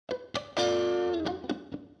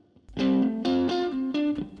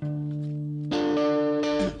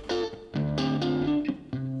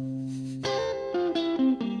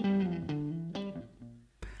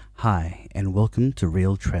Hi, and welcome to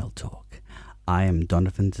Real Trail Talk. I am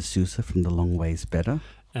Donovan D'Souza from The Long Ways Better.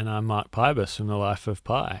 And I'm Mark Pybus from The Life of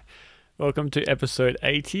Pi. Welcome to episode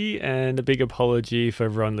 80, and a big apology for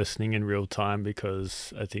everyone listening in real time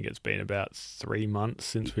because I think it's been about 3 months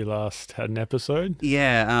since we last had an episode.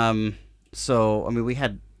 Yeah, we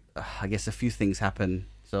had, I guess, a few things happen.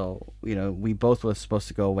 So, we both were supposed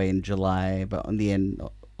to go away in July, but in the end,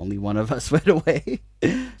 only one of us went away.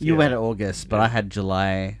 You went in August, but I had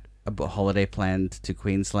July, a holiday planned to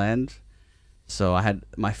Queensland. So I had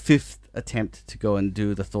my 5th attempt to go and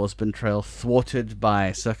do the Thorsby Trail thwarted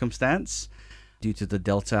by circumstance due to the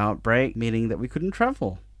Delta outbreak, meaning that we couldn't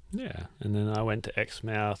travel. Yeah, and then I went to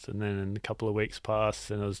Exmouth, and then in a couple of weeks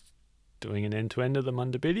passed, and I was doing an end-to-end of the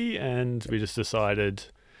Munda Biddi, and we just decided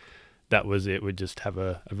that was it. We'd just have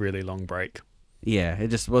a really long break. Yeah, it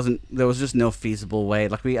just wasn't, there was just no feasible way.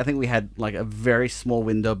 I think we had like a very small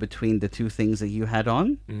window between the two things that you had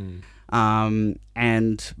on.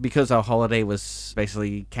 And because our holiday was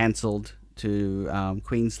basically cancelled to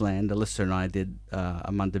Queensland, Alyssa and I did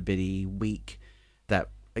a Munda Biddi week that,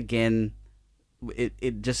 again,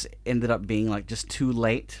 it just ended up being like just too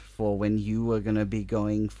late for when you were going to be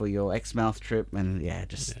going for your Exmouth trip, and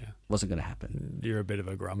wasn't going to happen. You're a bit of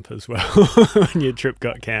a grump as well when your trip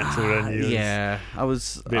got cancelled. I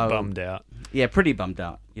was a bit bummed out. Yeah, pretty bummed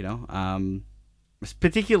out,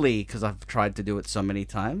 particularly because I've tried to do it so many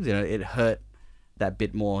times. It hurt that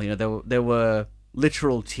bit more. There were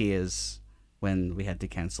literal tears when we had to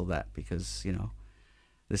cancel that because,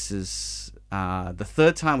 this is the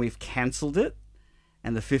 3rd time we've cancelled it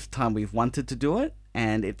and the 5th time we've wanted to do it,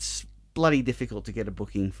 and it's bloody difficult to get a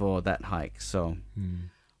booking for that hike. So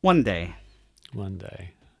one day.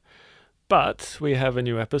 But we have a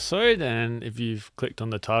new episode, and if you've clicked on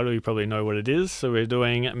the title, you probably know what it is. So we're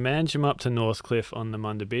doing Manjimup to Northcliffe on the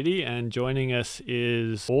Munda Biddi, and joining us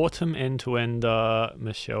is autumn end-to-ender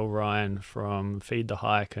Michelle Ryan from Feed the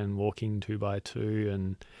Hike and Walking 2x2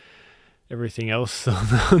 and everything else on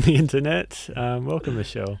the internet. Welcome,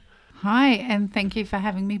 Michelle. Hi, and thank you for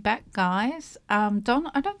having me back, guys. Don,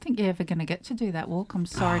 I don't think you're ever going to get to do that walk, I'm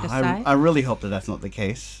sorry to say. I really hope that that's not the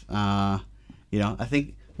case. I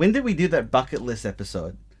think... When did we do that bucket list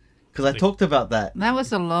episode? Because I talked about that. That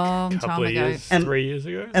was a long time ago. 3 years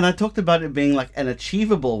ago. And I talked about it being like an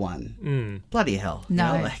achievable one. Bloody hell.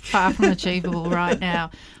 No, far from achievable right now.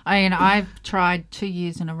 I've tried 2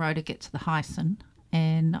 years in a row to get to the Hyson,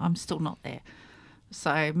 and I'm still not there.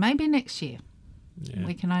 So maybe next year. Yeah,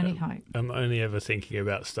 we can only hope. I'm only ever thinking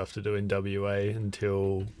about stuff to do in WA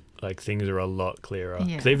until things are a lot clearer.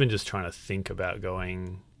 Because even just trying to think about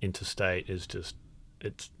going interstate is just...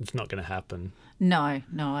 It's not going to happen. No,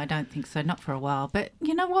 I don't think so. Not for a while. But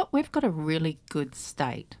you know what? We've got a really good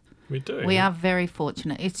state. We do. We are very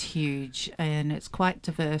fortunate. It's huge and it's quite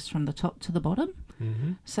diverse from the top to the bottom.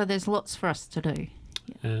 Mm-hmm. So there's lots for us to do.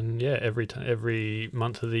 Yeah. And every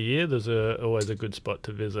month of the year, there's always a good spot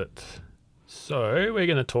to visit. So we're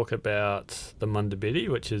going to talk about the Munda Biddi,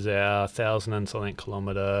 which is our 1,000 and something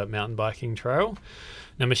kilometre mountain biking trail.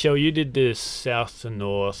 Now, Michelle, you did this south to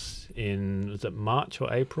north in, was it March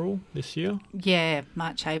or April this year? Yeah,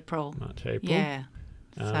 March, April. Yeah.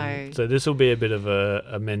 So this will be a bit of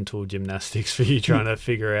a mental gymnastics for you trying to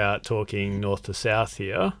figure out talking north to south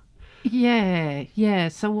here. Yeah.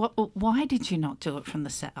 So why did you not do it from the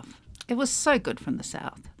south? It was so good from the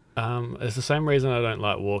south. It's the same reason I don't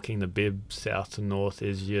like walking the Bib south to north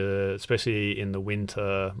is especially in the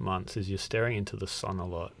winter months, is you're staring into the sun a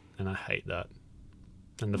lot, and I hate that.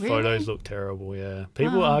 And the photos look terrible, yeah.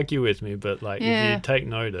 People argue with me, but if you take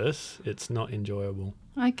notice, it's not enjoyable.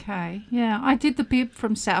 Okay, yeah. I did the Bib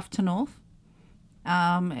from south to north.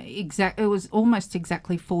 It was almost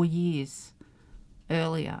exactly 4 years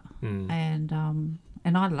earlier, and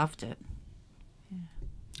I loved it.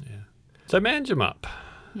 Yeah. So Manjimup.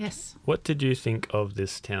 Yes. What did you think of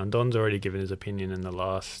this town? Don's already given his opinion in the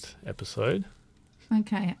last episode.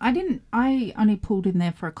 Okay. I only pulled in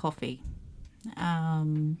there for a coffee.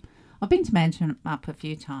 I've been to Manjimup a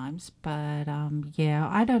few times, but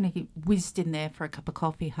I'd only whizzed in there for a cup of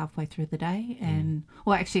coffee halfway through the day, and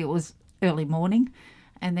actually it was early morning,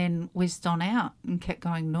 and then whizzed on out and kept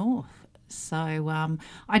going north. So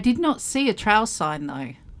I did not see a trail sign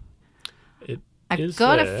though. I've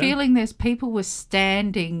got a feeling there's people were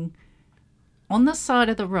standing on the side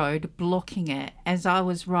of the road blocking it as I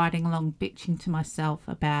was riding along, bitching to myself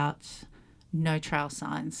about no trail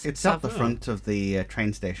signs. It's up the front of the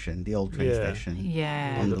train station, the old train station.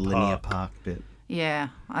 Yeah. On the linear park bit. Yeah,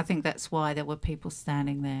 I think that's why there were people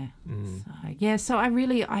standing there. So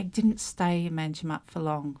I didn't stay in Manjimup for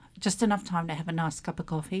long. Just enough time to have a nice cup of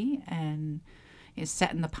coffee, and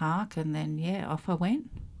sat in the park, and then, yeah, off I went.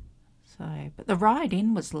 So, but the ride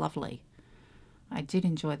in was lovely. I did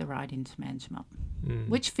enjoy the ride into Manjimup.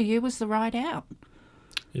 Which for you was the ride out?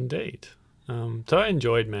 Indeed. So I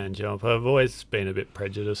enjoyed Manjimup. I've always been a bit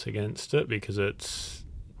prejudiced against it because it's,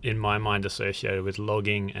 in my mind, associated with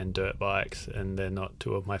logging and dirt bikes, and they're not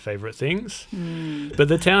two of my favourite things. But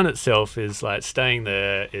the town itself is like, staying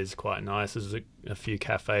there is quite nice. There's a few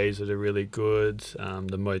cafes that are really good.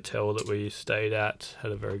 The motel that we stayed at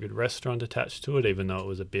had a very good restaurant attached to it, even though it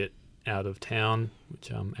was a bit out of town,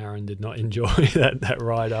 which Aaron did not enjoy that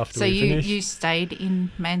ride after we finished. So you stayed in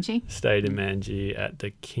Manji? Stayed in Manji at the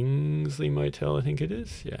Kingsley Motel, I think it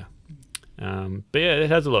is, yeah. But yeah, it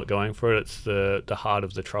has a lot going for it. It's the heart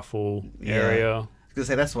of the truffle area. I was going to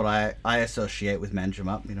say, that's what I associate with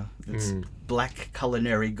Manjimup, you know. It's black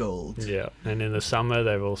culinary gold. Yeah, and in the summer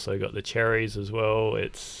they've also got the cherries as well.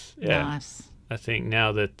 It's Nice. I think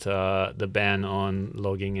now that the ban on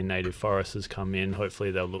logging in native forests has come in, hopefully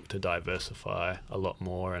they'll look to diversify a lot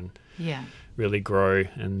more and really grow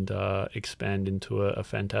and expand into a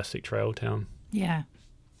fantastic trail town. Yeah.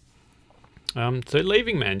 So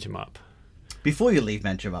leaving Manjimup. Before you leave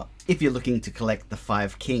Manjimup, if you're looking to collect the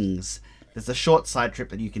 5 kings, there's a short side trip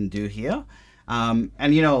that you can do here. And,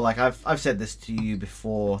 you know, like I've said this to you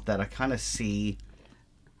before, that I kind of see,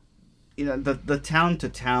 you know, the town to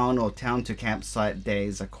town or town to campsite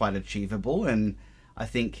days are quite achievable. And I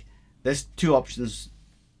think there's 2 options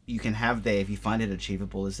you can have there if you find it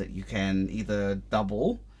achievable, is that you can either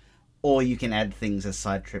double or you can add things as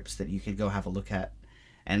side trips that you could go have a look at.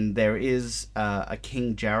 And there is a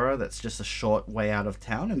King Jarrah that's just a short way out of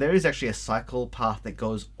town. And there is actually a cycle path that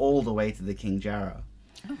goes all the way to the King Jarrah.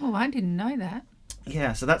 Oh, I didn't know that.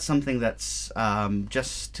 Yeah, so that's something that's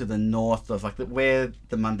just to the north of, like, where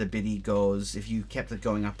the Munda Biddi goes. If you kept it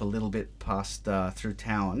going up a little bit past through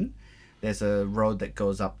town, there's a road that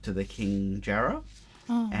goes up to the King Jarrah.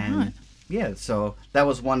 Oh, and right. yeah, so that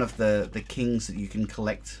was one of the kings that you can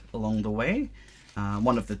collect along the way.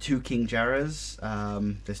 One of the 2 King Jarrahs.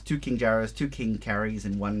 There's 2 King Jarrahs, 2 King Carries,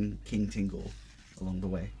 and 1 King Tingle along the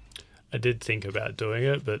way. I did think about doing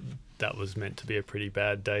it, but that was meant to be a pretty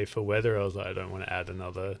bad day for weather. I was like, I don't want to add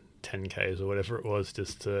another 10Ks or whatever it was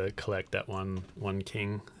just to collect that one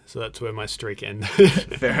king. So that's where my streak ended.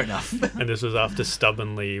 Fair enough. And this was after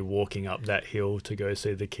stubbornly walking up that hill to go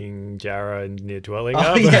see the King Jarrah near Dwelling Oh,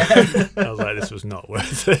 Up. yeah. I was like, this was not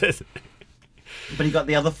worth it. But you got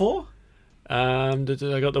the other 4? I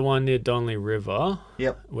got the one near Donley River.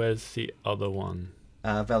 Yep. Where's the other one?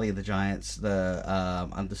 Valley of the Giants, the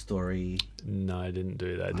understory. No, I didn't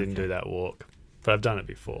do that. I didn't do that walk. But I've done it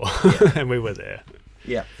before. Yeah. And we were there.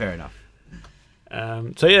 Yeah, fair enough.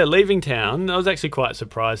 So yeah, leaving town, I was actually quite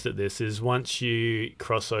surprised at this, is once you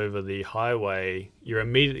cross over the highway, you're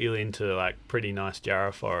immediately into like pretty nice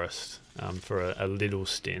Jarrah forest for a little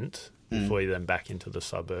stint before you then back into the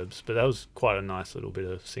suburbs. But that was quite a nice little bit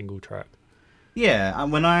of single track. Yeah,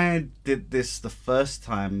 when I did this the first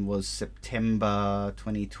time was September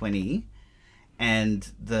 2020, and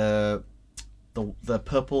the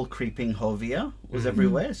purple creeping hovea was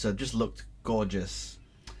everywhere, so it just looked gorgeous.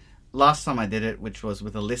 Last time I did it, which was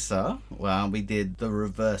with Alyssa, well, we did the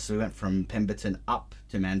reverse. We went from Pemberton up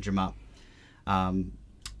to Manjimup.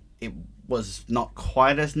 It was not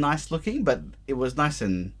quite as nice looking, but it was nice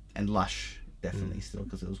and lush, definitely, still,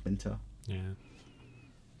 because it was winter. Yeah.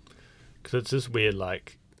 Because it's just weird,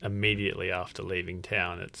 like, immediately after leaving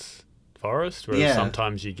town, it's forest, whereas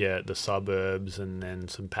sometimes you get the suburbs and then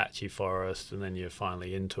some patchy forest, and then you're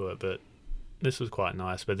finally into it. But this was quite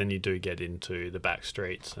nice, but then you do get into the back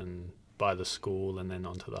streets and by the school and then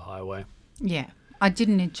onto the highway. Yeah, I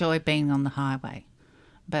didn't enjoy being on the highway,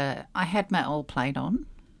 but I had my all plate on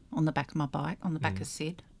the back of my bike, on the back of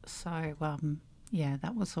Sid. So, yeah,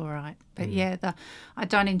 that was all right. But yeah, I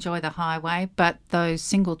don't enjoy the highway, but those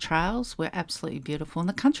single trails were absolutely beautiful. And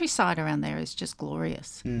the countryside around there is just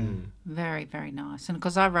glorious. Very, very nice. And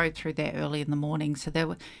because I rode through there early in the morning, so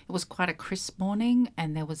it was quite a crisp morning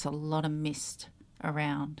and there was a lot of mist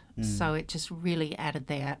around. So it just really added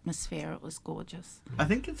the atmosphere. It was gorgeous. I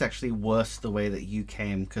think it's actually worse the way that you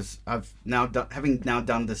came, because I've now having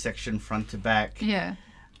done the section front to back. Yeah.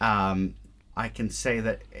 I can say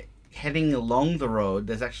that heading along the road,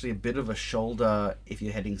 there's actually a bit of a shoulder if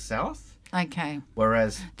you're heading south. Okay.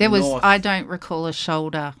 Whereas north, I don't recall a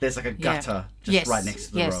shoulder. There's like a gutter just right next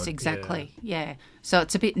to the road. Yes, exactly. Yeah. So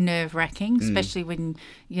it's a bit nerve-wracking, especially when,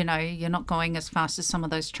 you're not going as fast as some of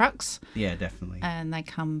those trucks. Yeah, definitely. And they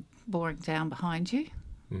come boring down behind you.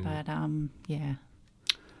 But, yeah.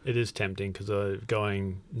 It is tempting because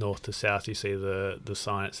going north to south, you see the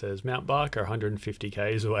sign that says Mount Barker 150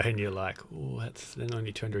 k's away, and you're like, oh, that's then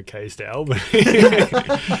only 200 k's to Albany.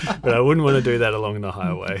 But I wouldn't want to do that along the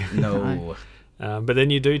highway. No. But then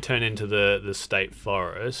you do turn into the state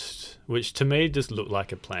forest, which to me just looked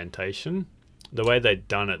like a plantation. The way they'd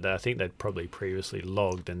done it, I think they'd probably previously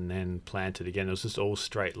logged and then planted again. It was just all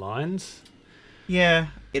straight lines. Yeah,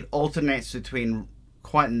 it alternates between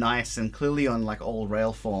quite nice and clearly on like old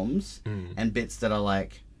rail forms and bits that are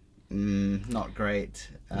like not great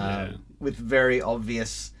with very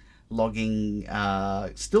obvious logging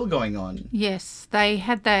still going on. Yes, they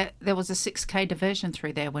had that. There was a 6K diversion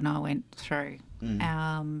through there when I went through.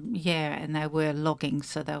 And they were logging,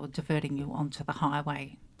 so they were diverting you onto the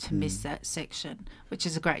highway to miss that section, which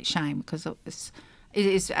is a great shame because it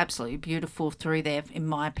is absolutely beautiful through there, in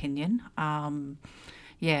my opinion.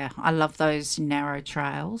 I love those narrow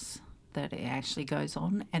trails that it actually goes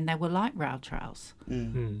on, and they were light rail trails.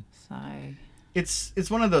 So it's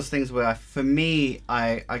one of those things where for me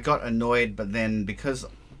I got annoyed, but then because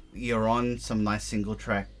you're on some nice single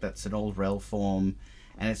track that's an old rail form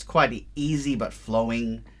and it's quite easy but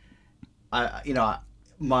flowing,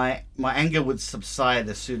 my anger would subside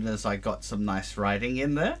as soon as I got some nice riding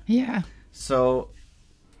in there. yeah. So,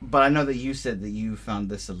 but I know that you said that you found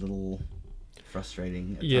this a little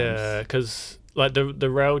frustrating at Yeah, times. because like the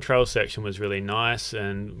rail trail section was really nice,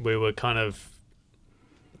 and we were kind of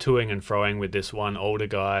toing and froing with this one older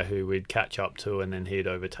guy who we'd catch up to, and then he'd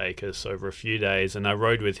overtake us over a few days, and I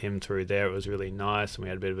rode with him through there. It was really nice, and we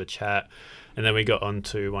had a bit of a chat, and then we got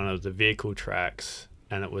onto one of the vehicle tracks,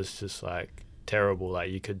 and it was just like terrible. Like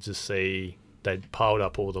you could just see they'd piled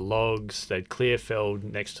up all the logs, they'd clear felled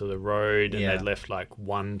next to the road, and they'd left like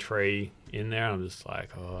one tree in there. I'm just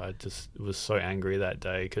like, I just was so angry that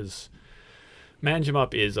day because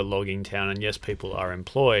Manjimup is a logging town, and yes, people are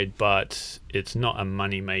employed, but it's not a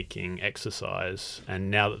money-making exercise. And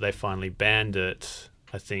now that they finally banned it,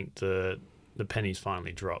 I think the penny's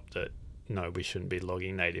finally dropped that no, we shouldn't be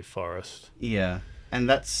logging native forest. Yeah. And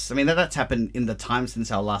that's happened in the time since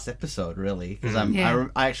our last episode, really, because I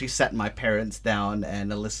actually sat my parents down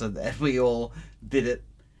and Alyssa, and we all did it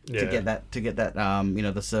to get that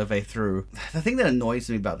the survey through. The thing that annoys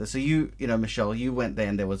me about this, so Michelle, you went there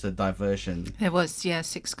and there was a diversion. There was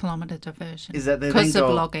 6-kilometre diversion. Is that they because then of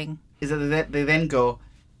go, logging? Is that they then go,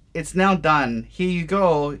 it's now done. Here you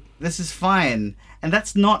go. This is fine, and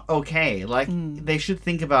that's not okay. Like they should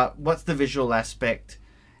think about what's the visual aspect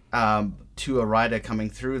to a rider coming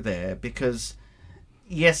through there, because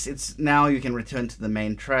yes, it's now you can return to the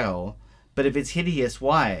main trail, but if it's hideous,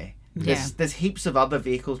 why? There's heaps of other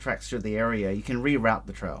vehicle tracks through the area. You can reroute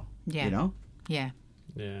the trail. Yeah. Yeah.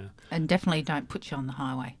 And definitely don't put you on the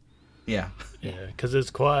highway. Yeah. Yeah, because there's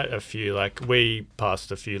quite a few, like we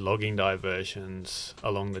passed a few logging diversions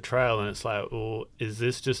along the trail, and it's like, well, is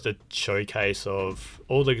this just a showcase of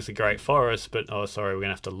all these are great forests, but oh sorry, we're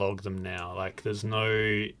gonna have to log them now? Like there's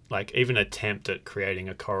no like even attempt at creating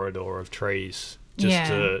a corridor of trees just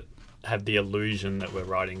to have the illusion that we're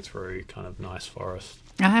riding through kind of nice forest.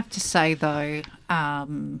 I have to say though,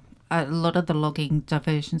 a lot of the logging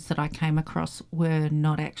diversions that I came across were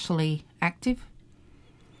not actually active.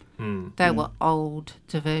 They were old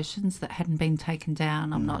diversions that hadn't been taken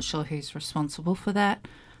down. I'm not sure who's responsible for that.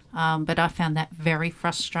 But I found that very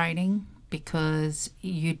frustrating because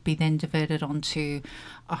you'd be then diverted onto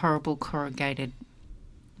a horrible corrugated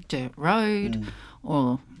dirt road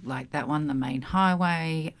or like that one, the main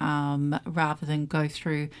highway, rather than go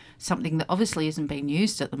through something that obviously isn't being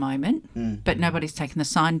used at the moment, but nobody's taken the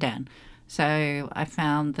sign down. So I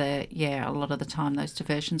found that, a lot of the time those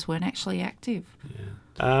diversions weren't actually active.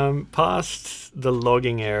 Past the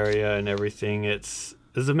logging area and everything, there's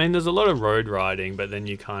a lot of road riding, but then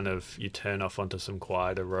you turn off onto some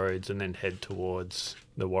quieter roads and then head towards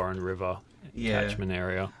the Warren River catchment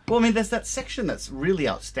area. Well, I mean, there's that section that's really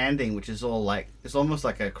outstanding, which is all like, it's almost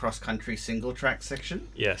like a cross-country single-track section.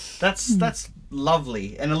 Yes. That's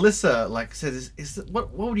lovely. And Alyssa, like, says,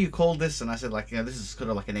 what would you call this? And I said, like, this is sort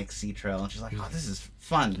of like an XC trail. And she's like, oh, this is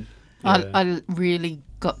fun. Yeah. I really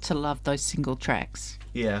got to love those single tracks.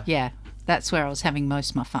 Yeah. Yeah, that's where I was having most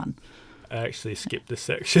of my fun. I actually skipped this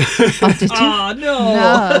section. Oh, did you? Oh,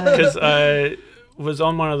 No. Because I was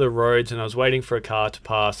on one of the roads and I was waiting for a car to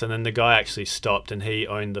pass, and then the guy actually stopped, and he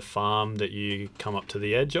owned the farm that you come up to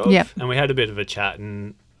the edge of. Yep. And we had a bit of a chat,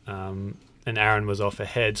 and Aaron was off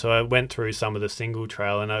ahead. So I went through some of the single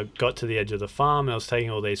trail, and I got to the edge of the farm, and I was taking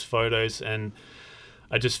all these photos, and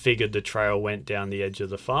I just figured the trail went down the edge of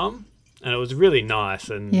the farm. And it was really nice,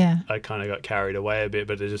 and I kind of got carried away a bit,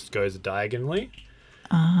 but it just goes diagonally.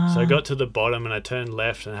 So I got to the bottom and I turned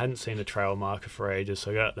left and I hadn't seen a trail marker for ages.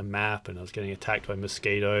 So I got out the map and I was getting attacked by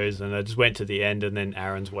mosquitoes and I just went to the end and then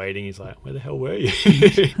Aaron's waiting. He's like, where the hell were you? And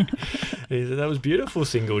he said, that was beautiful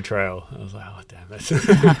single trail. I was like, oh, damn it.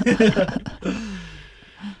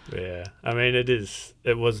 Yeah. I mean,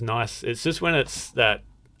 it was nice. It's just when it's that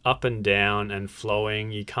up and down and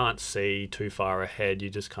flowing, you can't see too far ahead.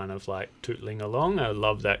 You're just kind of like tootling along. I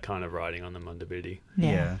love that kind of riding on the Mundabiddi.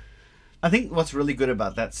 Yeah. I think what's really good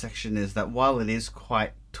about that section is that while it is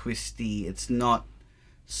quite twisty, it's not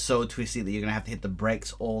so twisty that you're going to have to hit the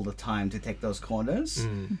brakes all the time to take those corners.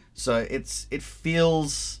 So it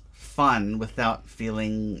feels fun without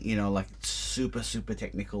feeling, like super, super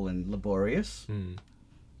technical and laborious.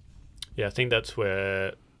 Yeah, I think that's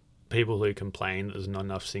where people who complain that there's not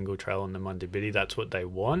enough single trail on the Mundabiddi, that's what they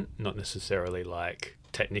want, not necessarily like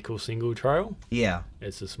technical single trail. Yeah.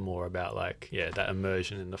 It's just more about that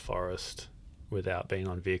immersion in the forest without being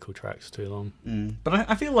on vehicle tracks too long. But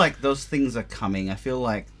I feel like those things are coming. I feel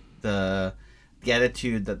like the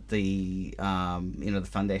attitude that the the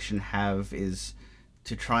foundation have is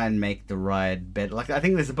to try and make the ride better. Like, I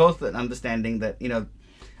think there's both an understanding that,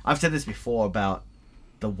 I've said this before about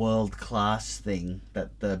the world class thing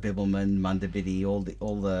that the Bibbulmun, Mundabiddi, all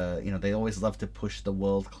the they always love to push the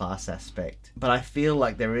world class aspect. But I feel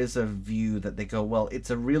like there is a view that they go, well,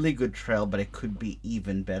 it's a really good trail, but it could be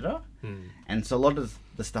even better. And so a lot of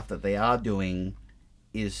the stuff that they are doing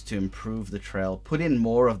is to improve the trail, put in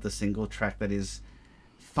more of the single track that is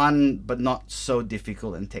fun but not so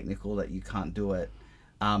difficult and technical that you can't do it,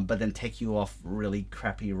 but then take you off really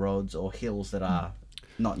crappy roads or hills that are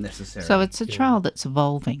not necessary. So it's a trail that's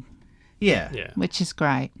evolving. Yeah. Which is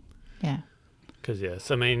great. Yeah. Because,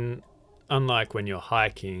 yes, I mean, unlike when you're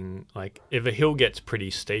hiking, like if a hill gets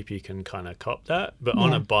pretty steep, you can kind of cop that. But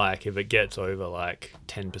on a bike, if it gets over like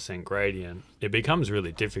 10% gradient, it becomes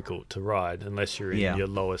really difficult to ride unless you're in your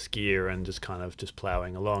lowest gear and just kind of just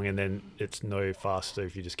plowing along. And then it's no faster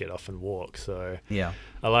if you just get off and walk. So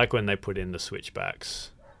I like when they put in the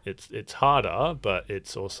switchbacks. It's harder, but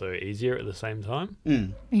it's also easier at the same time.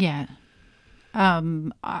 Yeah.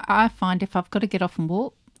 I find if I've got to get off and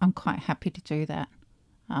walk, I'm quite happy to do that.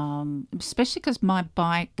 Especially because my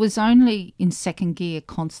bike was only in second gear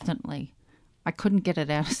constantly. I couldn't get it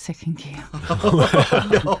out of second gear.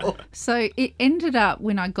 No. So it ended up,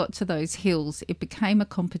 when I got to those hills, it became a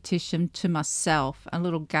competition to myself, a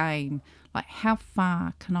little game. Like, how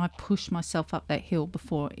far can I push myself up that hill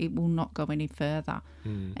before it will not go any further?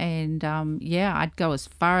 And, I'd go as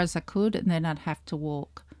far as I could and then I'd have to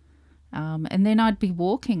walk. And then I'd be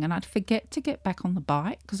walking and I'd forget to get back on the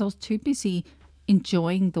bike because I was too busy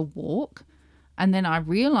enjoying the walk. And then I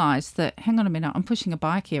realised that, hang on a minute, I'm pushing a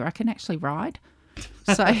bike here. I can actually ride.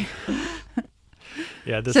 So...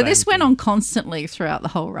 So this went on constantly throughout the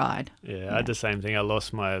whole ride. I had the same thing. I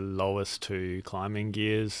lost my lowest two climbing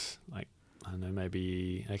gears. Like, I don't know,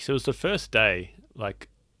 maybe... Actually, it was the first day. Like,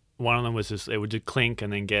 one of them was just... It would just clink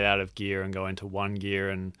and then get out of gear and go into one gear.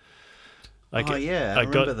 And like, I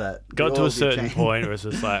remember that. Got to a certain point where it's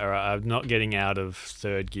just like, all right, I'm not getting out of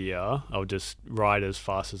third gear. I'll just ride as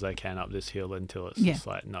fast as I can up this hill until it's just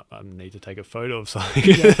like, no, I need to take a photo of something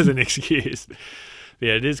as an excuse.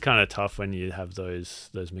 Yeah, it is kind of tough when you have those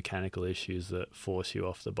mechanical issues that force you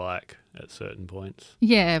off the bike at certain points.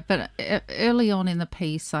 Yeah, but early on in the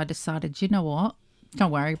piece, I decided, you know what? Don't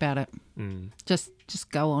worry about it. Just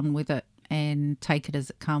go on with it and take it as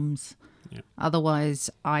it comes. Yeah. Otherwise,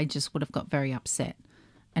 I just would have got very upset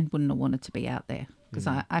and wouldn't have wanted to be out there because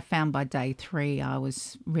I found by day 3 I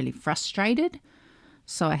was really frustrated.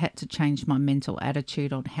 So I had to change my mental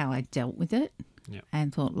attitude on how I dealt with it.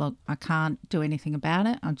 And thought, look, I can't do anything about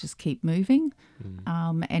it. I'll just keep moving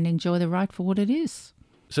and enjoy the ride for what it is.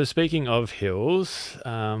 So speaking of hills,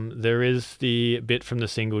 there is the bit from the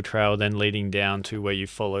single trail then leading down to where you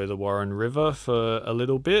follow the Warren River for a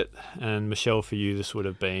little bit. And Michelle, for you, this would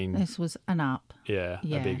have been... This was an up. Yeah,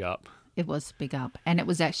 a big up. It was a big up. And it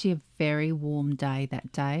was actually a very warm day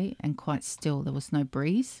that day and quite still. There was no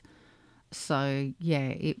breeze. So,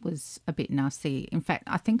 it was a bit nasty. In fact,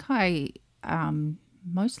 I think I...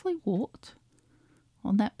 mostly walked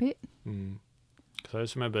on that bit. So I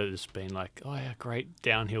just remember it just being like, oh yeah, great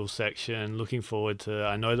downhill section. Looking forward to,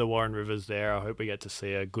 I know the Warren River's there. I hope we get to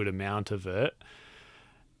see a good amount of it.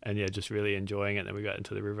 And just really enjoying it. Then we got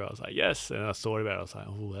into the river. I was like, yes. And I thought about it. I was like,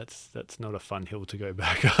 oh, that's not a fun hill to go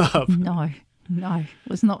back up. No, it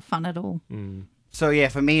was not fun at all. So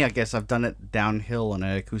for me, I guess I've done it downhill on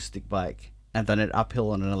an acoustic bike and done it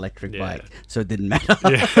uphill on an electric bike. So it didn't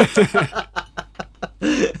matter.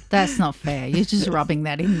 That's not fair. You're just rubbing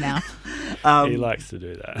that in now. He likes to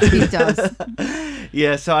do that. He does.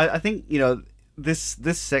 Yeah, so I think, this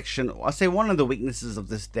section, I say one of the weaknesses of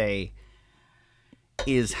this day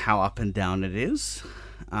is how up and down it is.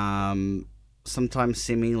 Sometimes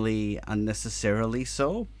seemingly unnecessarily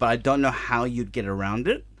so, but I don't know how you'd get around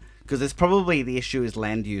it, because there's probably, the issue is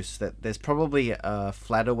land use, that there's probably a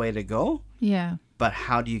flatter way to go, Yeah. but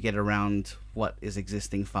how do you get around what is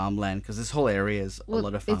existing farmland? Because this whole area is a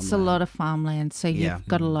lot of farmland. It's a lot of farmland, so you've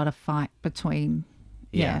got a lot of fight between,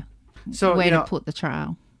 So, where to put the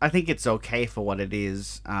trail. I think it's okay for what it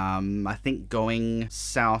is. I think going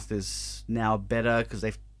south is now better because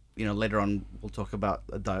they've, later on we'll talk about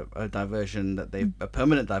a diversion that a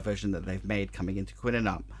permanent diversion that they've made coming into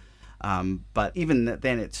Quinninup. But even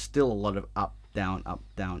then, it's still a lot of up, down, up,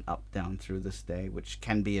 down, up, down through this day, which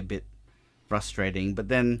can be a bit frustrating. But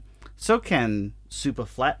then, so can super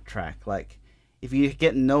flat track. Like, if you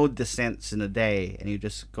get no descents in a day and you're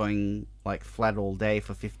just going like flat all day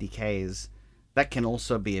for 50 Ks, that can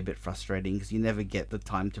also be a bit frustrating because you never get the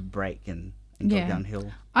time to brake and go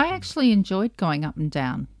downhill. I actually enjoyed going up and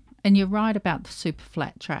down. And you're right about the super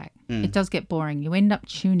flat track. It does get boring. You end up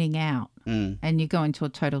tuning out and you go into a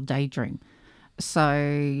total daydream. So,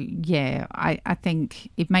 yeah, I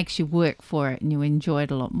think it makes you work for it and you enjoy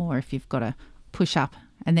it a lot more if you've got to push up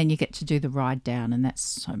and then you get to do the ride down, and that's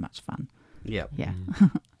so much fun. Yep. Yeah.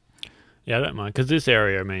 Yeah, I don't mind, because this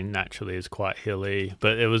area, I mean, naturally is quite hilly,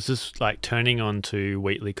 but it was just like turning onto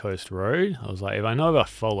Wheatley Coast Road. I was like, if I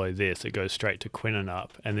follow this, it goes straight to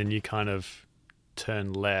Quinninup, and then you kind of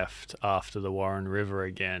turn left after the Warren River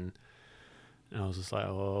again. And I was just like,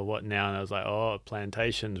 oh, what now? And I was like, oh,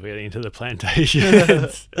 plantations. We're getting into the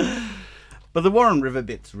plantations. But the Warren River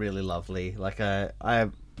bit's really lovely. Like, I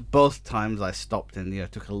both times I stopped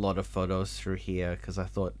and took a lot of photos through here because I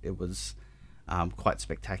thought it was quite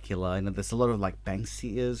spectacular. There's a lot of like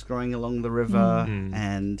Banksias growing along the river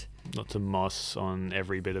and lots of moss on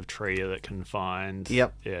every bit of tree that it can find.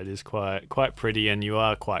 Yep. Yeah, it is quite pretty, and you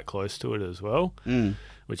are quite close to it as well,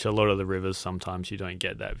 which a lot of the rivers sometimes you don't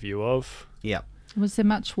get that view of. Yep. Was there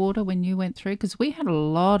much water when you went through? Because we had a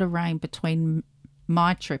lot of rain between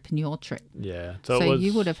my trip and your trip. Yeah. So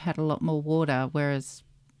you would have had a lot more water, whereas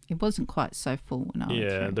it wasn't quite so full when I went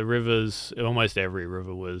through. The rivers, almost every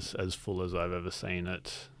river was as full as I've ever seen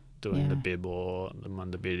it doing the Bib or the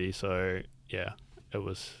Mundabiddi. So, yeah, it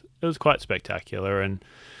was quite spectacular,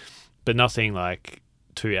 but nothing like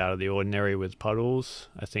too out of the ordinary with puddles.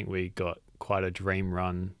 I think we got quite a dream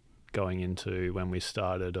run going into when we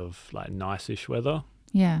started of like nice-ish weather.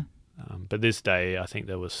 Yeah. But this day, I think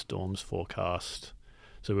there was storms forecast.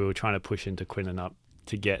 So we were trying to push into Quinninup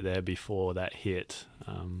to get there before that hit,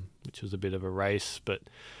 which was a bit of a race, but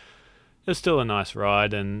it was still a nice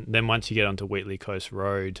ride. And then once you get onto Wheatley Coast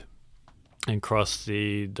Road and cross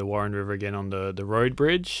the Warren River again on the road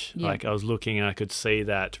bridge, like I was looking and I could see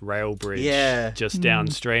that rail bridge just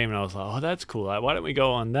downstream, and I was like, oh, that's cool. Like, why don't we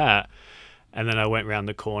go on that? And then I went round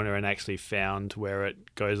the corner and actually found where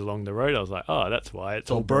it goes along the road. I was like, oh, that's why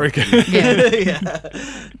it's all broken.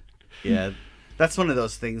 Yeah. That's one of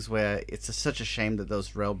those things where it's such a shame that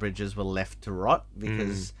those rail bridges were left to rot,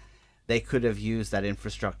 because they could have used that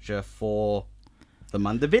infrastructure for the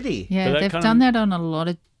Mundabiddi. Yeah, they've done that on a lot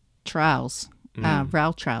of trails,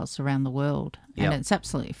 rail trails around the world, and it's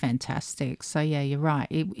absolutely fantastic. So, yeah, you're right.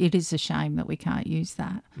 It is a shame that we can't use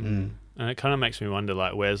that. And it kind of makes me wonder,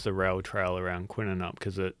 like, where's the rail trail around Quinninup?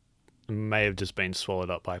 Because it may have just been swallowed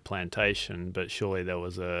up by plantation, but surely there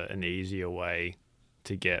was an easier way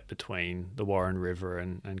to get between the Warren River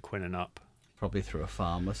and Quinninup. Probably through a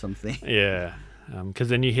farm or something. Yeah, because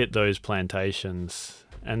then you hit those plantations,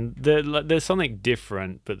 and there's something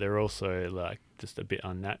different, but they're also like just a bit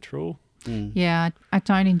unnatural. Yeah, I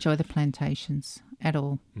don't enjoy the plantations at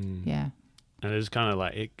all. Yeah. And it was kind of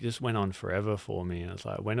like, it just went on forever for me. And it's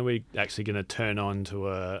like, when are we actually going to turn on to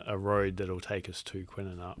a road that'll take us to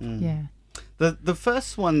Quinninup? Yeah. The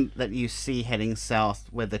first one that you see heading south,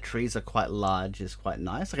 where the trees are quite large, is quite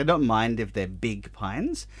nice. Like, I don't mind if they're big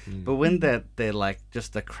pines, but when they're like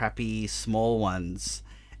just the crappy small ones,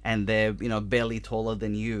 and they're barely taller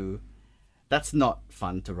than you, that's not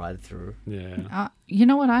fun to ride through. Yeah. You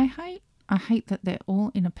know what I hate? I hate that they're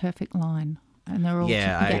all in a perfect line, and they're all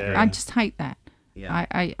I just hate that. Yeah.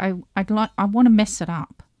 I want to mess it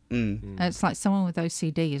up. It's like someone with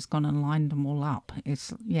OCD has gone and lined them all up.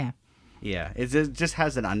 Yeah, it just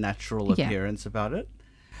has an unnatural appearance about it.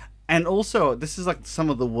 And also, this is like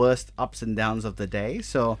some of the worst ups and downs of the day.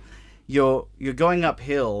 So you're going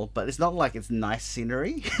uphill, but it's not like it's nice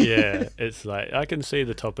scenery. Yeah, it's like I can see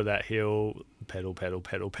the top of that hill pedal, pedal,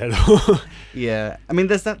 pedal, pedal. Yeah, I mean,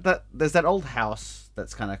 there's that old house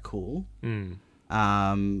that's kind of cool.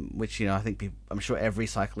 Which, you know, I think I'm sure every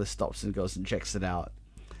cyclist stops and goes and checks it out.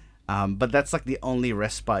 But that's like the only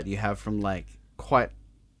respite you have from like quite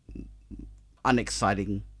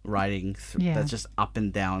unexciting riding that's just up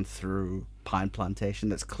and down through pine plantation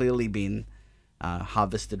that's clearly been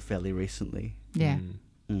harvested fairly recently. Yeah.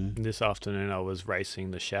 This afternoon I was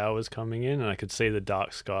racing the showers coming in and I could see the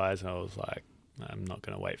dark skies and I was like, I'm not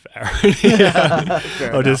going to wait for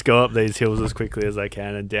Aaron. I'll just go up these hills as quickly as I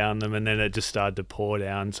can and down them, and then it just started to pour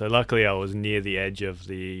down. So luckily I was near the edge of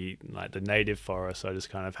the native forest, so I just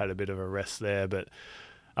kind of had a bit of a rest there. But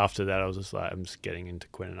after that I was just like, I'm just getting into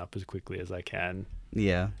Quinninup as quickly as I can.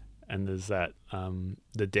 Yeah. And there's that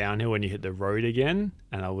the downhill when you hit the road again,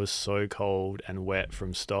 and I was so cold and wet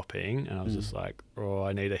from stopping, and I was just like, oh,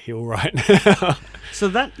 I need a hill right now. So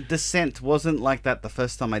that descent wasn't like that the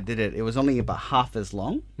first time I did it. It was only about half as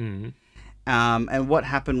long. And what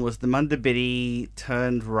happened was the Mundabiddi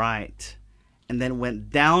turned right and then went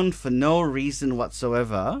down for no reason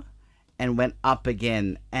whatsoever and went up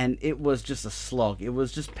again. And it was just a slog. It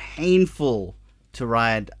was just painful to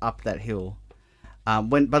ride up that hill.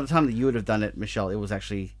 When by the time that you would have done it, Michelle, it was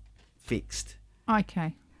actually fixed.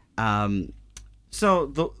 Okay.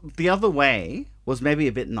 So the other way was maybe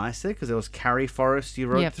a bit nicer because there was Karri Forest you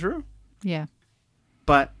rode through. Yeah.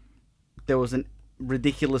 But there was a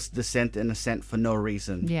ridiculous descent and ascent for no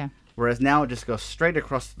reason. Yeah. Whereas now it just goes straight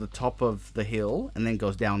across to the top of the hill and then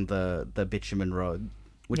goes down the bitumen road,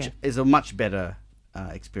 which is a much better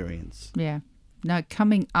experience. Yeah. No,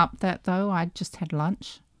 coming up that though, I just had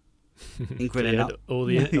lunch. In Quinninup. All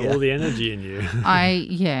the energy in you.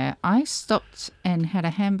 I stopped and had a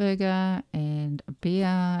hamburger and a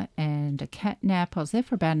beer and a cat nap. I was there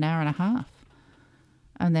for about an hour and a half.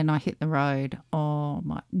 And then I hit the road. Oh,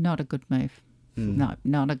 not a good move. No,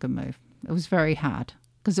 not a good move. It was very hard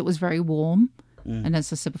because it was very warm. And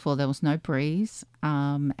as I said before, there was no breeze.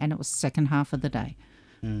 And it was second half of the day.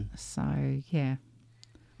 So, yeah,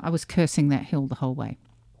 I was cursing that hill the whole way.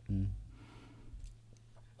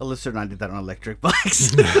 Alyssa and I did that on electric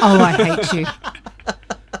bikes. Oh, I hate you.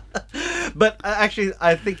 But actually,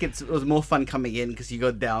 I think it was more fun coming in because you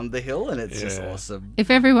go down the hill and it's just awesome. If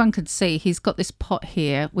everyone could see, he's got this pot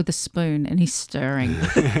here with a spoon and he's stirring.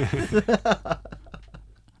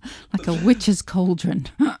 Like a witch's cauldron.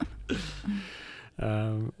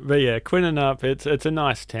 But yeah, Quinninup, it's a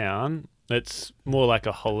nice town. It's more like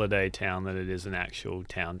a holiday town than it is an actual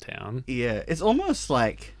town. Yeah, it's almost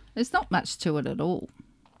like... There's not much to it at all.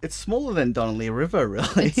 It's smaller than Donnelly River,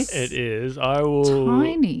 really. It is. I will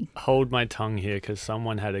tiny. Hold my tongue here because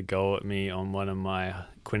someone had a go at me on one of my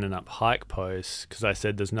Quinninup hike posts because I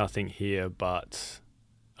said there's nothing here but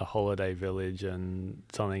a holiday village and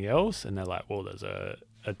something else. And they're like, well, there's a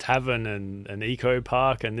tavern and an eco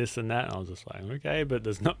park and this and that. And I was just like, okay, but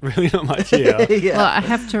there's not much here. Well, I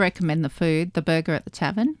have to recommend the food. The burger at the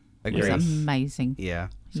tavern is amazing. Yeah.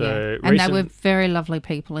 So and they were very lovely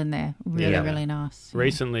people in there. Really nice.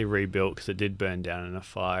 Recently rebuilt because it did burn down in a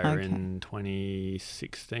fire in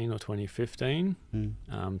 2016 or 2015.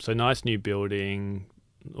 So nice new building,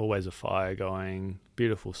 always a fire going,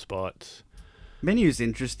 beautiful spots. Menu's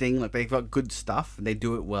interesting. Like they've got good stuff and they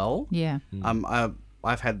do it well. Yeah.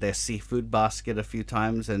 I've had their seafood basket a few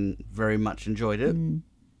times and very much enjoyed it.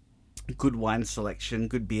 Good wine selection,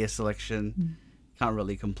 good beer selection. Can't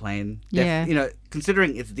really complain. You know,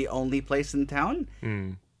 considering it's the only place in town,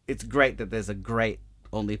 it's great that there's a great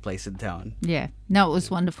only place in town. Yeah. No, it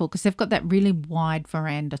was wonderful because they've got that really wide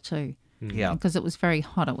veranda too. Yeah. Because it was very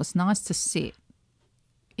hot. It was nice to sit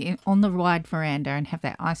on the wide veranda and have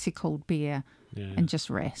that icy cold beer and just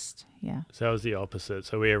rest. Yeah. So that was the opposite.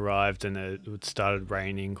 So we arrived and it started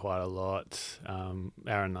raining quite a lot. Aaron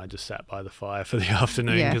and I just sat by the fire for the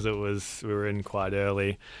afternoon because we were in quite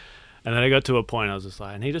early. And then I got to a point I was just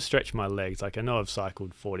like, I need to stretch my legs. Like I know I've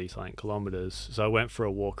cycled 40-something kilometres. So I went for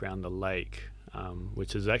a walk around the lake,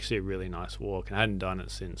 which is actually a really nice walk. And I hadn't done it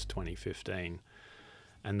since 2015.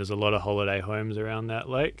 And there's a lot of holiday homes around that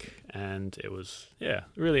lake. And it was,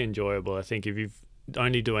 really enjoyable. I think if you've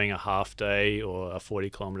only doing a half day or a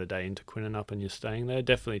 40-kilometre day into Quinninup and you're staying there,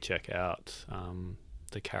 definitely check out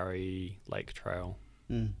the Karri Lake Trail.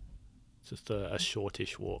 It's just a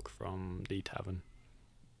shortish walk from the tavern.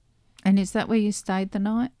 And is that where you stayed the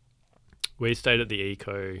night? We stayed at the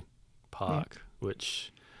Eco Park,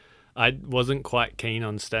 which I wasn't quite keen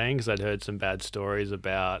on staying because I'd heard some bad stories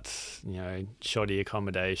about, shoddy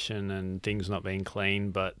accommodation and things not being clean.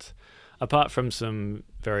 But apart from some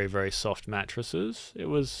very, very soft mattresses, it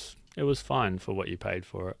was It was fine for what you paid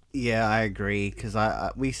for it. Yeah, I agree, because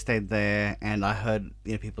we stayed there and I heard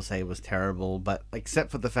people say it was terrible, but except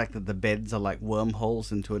for the fact that the beds are like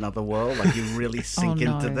wormholes into another world, like you really sink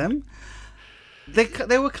into them.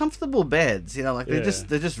 They were comfortable beds, like they're just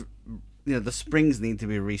the springs need to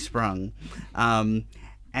be resprung,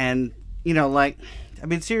 and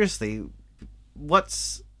seriously,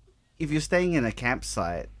 if you're staying in a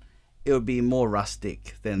campsite, it would be more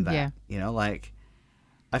rustic than that. Yeah.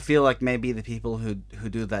 I feel like maybe the people who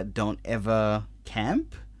do that don't ever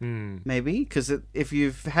camp, maybe, because if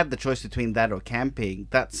you've had the choice between that or camping,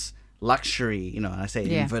 that's luxury, and I say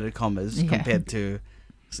in inverted commas, compared to,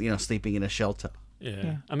 sleeping in a shelter.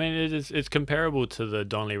 Yeah. I mean, it's comparable to the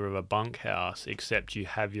Donnelly River bunkhouse, except you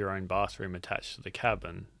have your own bathroom attached to the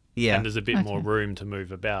cabin. Yeah. And there's a bit more room to move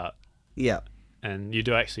about. Yeah. And you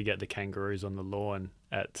do actually get the kangaroos on the lawn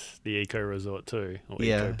at the Eco Resort too, or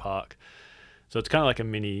Eco Park. So it's kind of like a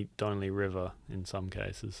mini Donnelly River in some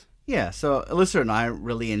cases. Yeah, so Alyssa and I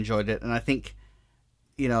really enjoyed it, and I think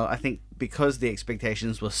because the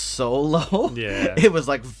expectations were so low, it was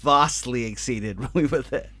like vastly exceeded when we were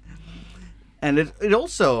there. And it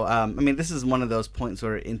also, this is one of those points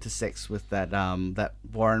where it intersects with that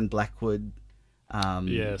Warren Blackwood,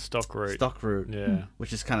 stock route. Stock route,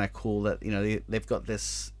 which is kind of cool that they've got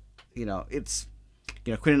this, it's.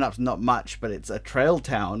 Quinnenup's not much, but it's a trail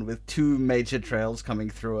town with 2 major trails coming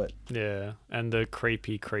through it. Yeah, and the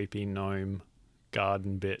creepy gnome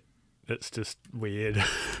garden bit. It's just weird.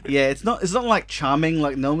 Yeah, it's not like charming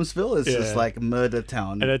like Gnomesville. It's just like murder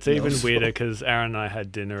town. And it's even weirder because Aaron and I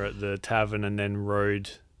had dinner at the tavern and then rode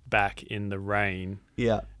back in the rain.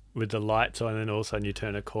 Yeah. With the lights on, and all of a sudden you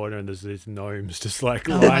turn a corner and there's these gnomes just like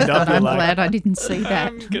lined up. I'm glad I didn't see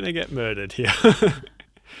that. I'm gonna get murdered here.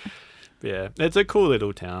 Yeah, it's a cool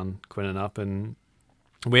little town, Quinnenup, and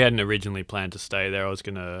we hadn't originally planned to stay there.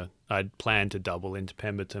 I'd planned to double into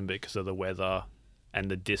Pemberton because of the weather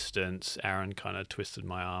and the distance. Aaron kind of twisted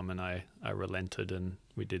my arm and I relented, and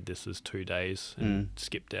we did this as 2 days and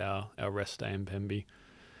skipped our rest day in Pemby.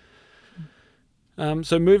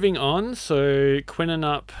 So moving on,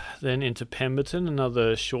 Quinnenup, then into Pemberton,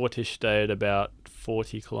 another shortish day at about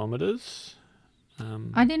 40 kilometres.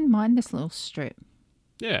 I didn't mind this little strip.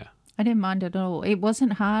 Yeah. I didn't mind it at all. It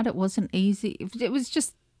wasn't hard. It wasn't easy. It was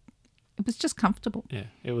just comfortable. Yeah,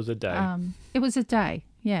 it was a day. It was a day,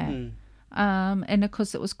 yeah. And of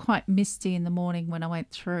course it was quite misty in the morning when I went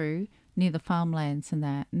through near the farmlands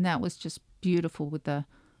and that was just beautiful with the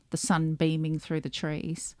sun beaming through the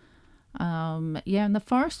trees. And the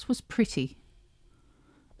forest was pretty.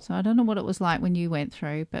 So I don't know what it was like when you went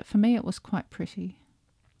through, but for me it was quite pretty.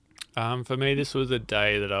 For me, this was a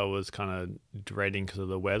day that I was kind of dreading because of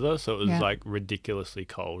the weather. So it was like ridiculously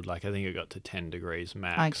cold. Like I think it got to 10 degrees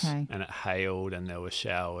max, and it hailed and there were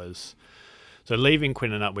showers. So leaving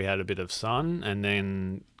Quinnenup, we had a bit of sun, and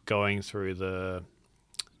then going through the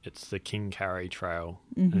Kincarry Trail.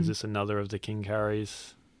 Mm-hmm. Is this another of the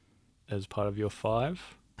Kincarries as part of your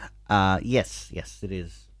 5? Yes, it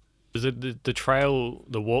is. Is it the trail?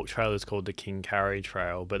 The walk trail is called the Kincarry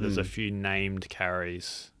Trail, but there's a few named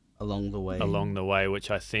carries along the way,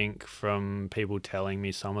 which I think from people telling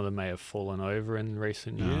me, some of them may have fallen over in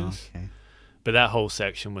recent years. Okay. But that whole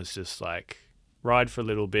section was just like ride for a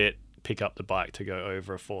little bit, pick up the bike to go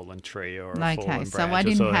over a fallen tree or a fallen branch. So I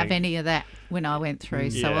didn't have any of that when I went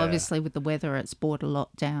through. So obviously with the weather, it's brought a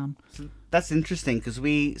lot down. So that's interesting because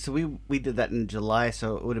we did that in July,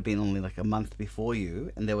 so it would have been only like a month before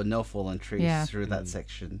you, and there were no fallen trees through that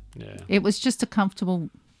section. Yeah, it was just a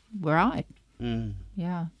comfortable ride.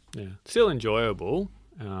 Yeah, still enjoyable.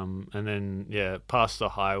 And then, past the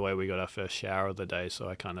highway, we got our first shower of the day, so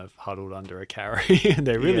I kind of huddled under a carry. And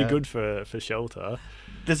they're really good for shelter.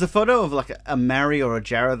 There's a photo of like a Mary or a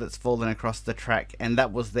Jarrah that's fallen across the track, and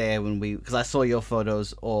that was there because I saw your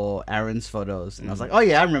photos or Aaron's photos, and I was like, oh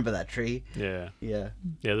yeah, I remember that tree. Yeah.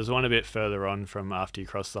 There's one a bit further on from after you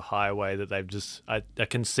cross the highway that they've just I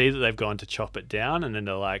can see that they've gone to chop it down, and then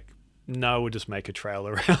they're like, no, we'll just make a trail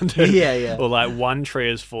around it. Yeah. Or like one tree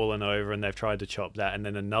has fallen over and they've tried to chop that, and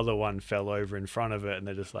then another one fell over in front of it, and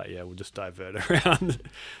they're just like, we'll just divert around.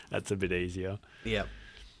 That's a bit easier. Yeah.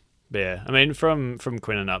 But yeah, I mean, from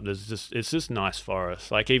Quinnenup, it's just nice forest.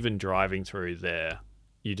 Like even driving through there,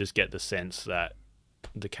 you just get the sense that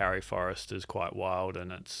the Karri Forest is quite wild,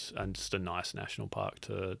 and it's just a nice national park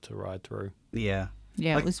to ride through. Yeah.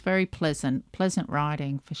 Yeah, it was very pleasant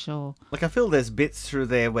riding for sure. Like I feel there's bits through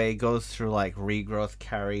there where it goes through like regrowth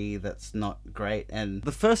Karri that's not great. And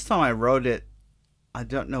the first time I rode it, I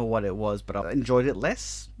don't know what it was, but I enjoyed it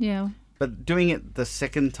less. Yeah. But doing it the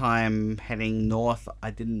second time heading north, I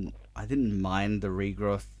didn't mind the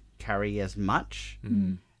regrowth carry as much.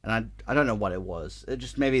 And I don't know what it was. It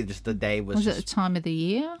just maybe just the day was Was it just the time of the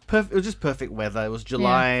year? It was just perfect weather. It was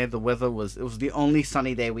July. The weather was it was the only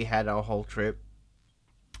sunny day we had our whole trip,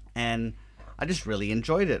 and I just really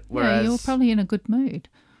enjoyed it. Whereas you were probably in a good mood.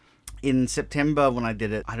 in September when I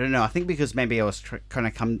did it, I don't know. I think because maybe I was kind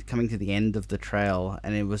of coming to the end of the trail,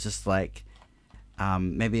 and it was just like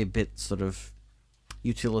maybe a bit sort of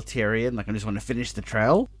utilitarian. Like I just want to finish the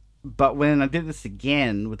trail. But when I did this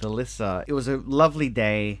again with Alyssa, it was a lovely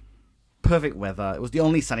day, perfect weather. It was the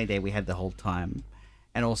only sunny day we had the whole time.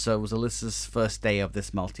 And also it was Alyssa's first day of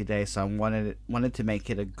this multi-day, so I wanted to make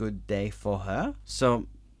it a good day for her. So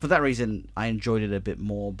for that reason, I enjoyed it a bit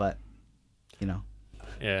more, but, you know.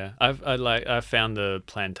 Yeah, I found the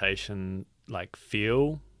plantation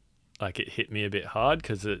feel like it hit me a bit hard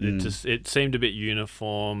because it seemed a bit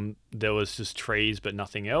uniform. There was just trees but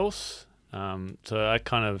nothing else. So I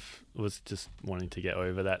kind of was just wanting to get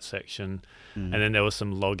over that section. And then there was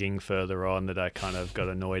some logging further on that I kind of got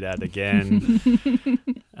annoyed at again.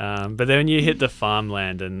 But then when you hit the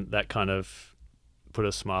farmland, and that kind of put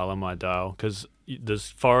a smile on my dial because there's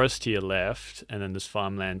forest to your left and then there's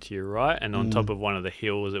farmland to your right. And on top of one of the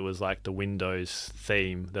hills, it was like the Windows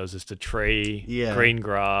theme. There was just a tree, green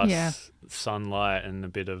grass, sunlight, and a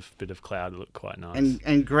bit of cloud. It looked quite nice.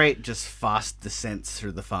 And great just fast descents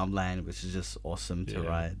through the farmland, which is just awesome to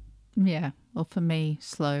ride. Yeah. Well, for me,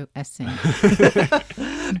 slow ascent.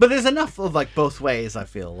 But there's enough of both ways, I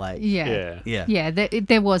feel like. Yeah.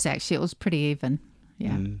 There was actually. It was pretty even.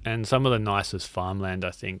 Yeah. And some of the nicest farmland, I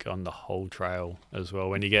think, on the whole trail as well.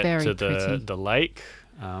 When you get Very to pretty. the lake,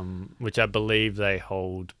 which I believe they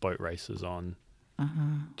hold boat races on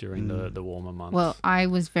during the warmer months. Well, I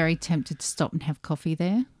was very tempted to stop and have coffee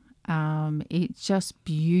there. It's just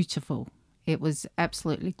beautiful. It was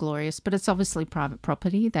absolutely glorious, but it's obviously private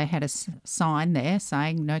property. They had a sign there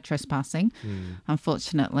saying no trespassing,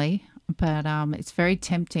 unfortunately. But it's very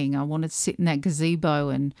tempting. I wanted to sit in that gazebo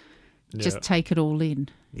and just take it all in.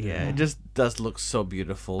 Yeah, it just does look so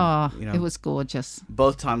beautiful. Oh, it was gorgeous.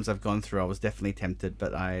 Both times I've gone through, I was definitely tempted,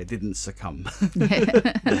 but I didn't succumb.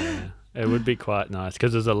 Yeah, it would be quite nice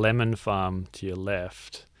because there's a lemon farm to your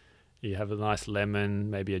left. You have a nice lemon,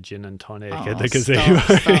 maybe a gin and tonic at the gazebo.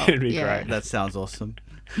 Stop. It'd be great. That sounds awesome.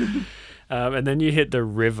 And then you hit the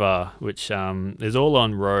river, which is all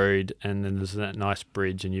on road, and then there's that nice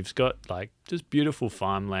bridge, and you've got just beautiful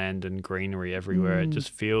farmland and greenery everywhere. It just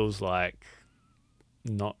feels like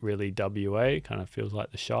not really WA. Kind of feels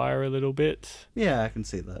like the Shire a little bit. Yeah, I can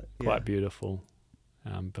see that. Quite beautiful.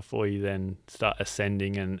 Before you then start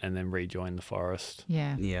ascending and then rejoin the forest.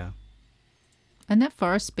 Yeah. Yeah. And that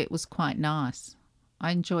forest bit was quite nice.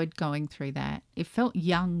 I enjoyed going through that. It felt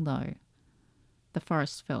young, though. The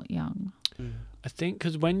forest felt young. I think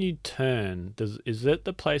because when you turn, is it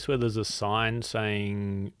the place where there's a sign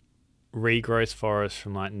saying regrowth forest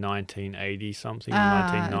from 1980 something or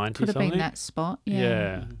 1990 could have something? been that spot.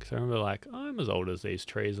 Yeah, because I remember I'm as old as these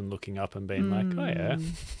trees and looking up and being oh yeah,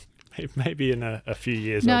 maybe in a few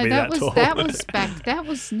years I'll be that tall. That was back. That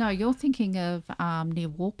was you're thinking of near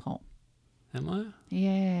Walpole. Am I?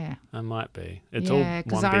 Yeah. I might be. It's all one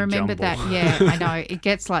because big I remember jumble. that. Yeah, I know. It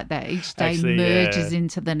gets like that. Each day Actually, merges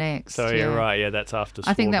into the next. So you're right. Yeah, that's after Swarbrick,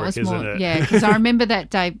 I think that was more. isn't it? Yeah, because I remember that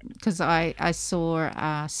day because I saw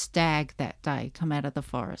a stag that day come out of the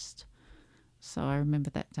forest. So I remember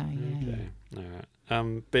that day. Yeah. Okay. All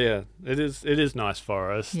right. But yeah, it is nice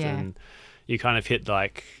forest, and you kind of hit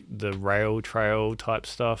the rail trail type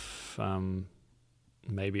stuff.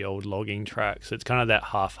 Maybe old logging tracks. It's kind of that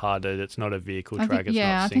half-hearted. It's not a vehicle track. It's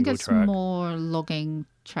not a single track. I think it's more logging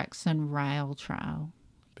tracks and rail trail.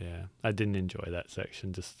 Yeah, I didn't enjoy that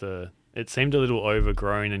section. It seemed a little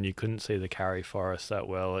overgrown, and you couldn't see the Karri forest that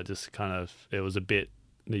well. It just it was a bit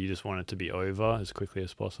that you just wanted to be over as quickly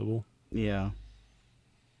as possible. Yeah.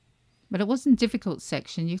 But it wasn't a difficult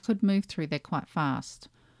section. You could move through there quite fast.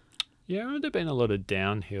 Yeah, there would have been a lot of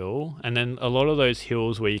downhill, and then a lot of those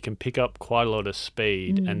hills where you can pick up quite a lot of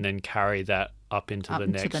speed and then carry that up into the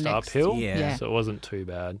next uphill. Yeah. So it wasn't too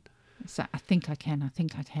bad. So I think I can.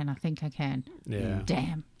 Yeah.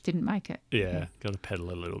 Damn, didn't make it. Yeah, got to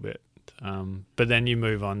pedal a little bit. But then you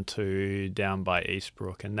move on to down by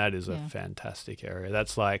Eastbrook, and that is a fantastic area.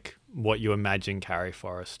 That's like what you imagine Karri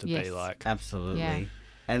Forest to be like. Absolutely. Yeah.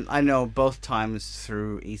 And I know both times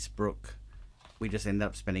through Eastbrook, we just end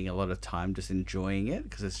up spending a lot of time just enjoying it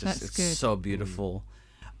because it's so beautiful.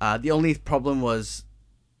 The only problem was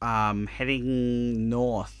heading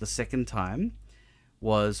north the second time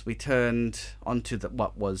was we turned onto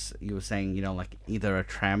what was, you were saying, either a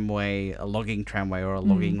tramway, a logging tramway or a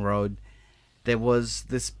logging road. there was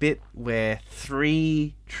this bit where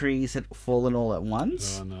 3 trees had fallen all at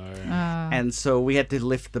once. Oh no. And so we had to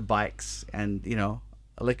lift the bikes, and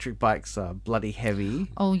electric bikes are bloody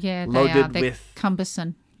heavy. Oh yeah, they Loaded are. They're with-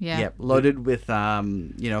 cumbersome. Yeah. Yep, loaded with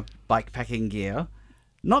bike packing gear.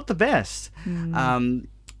 Not the best.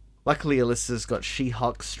 Luckily, Alyssa's got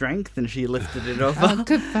She-Hulk strength, and she lifted it over. Oh,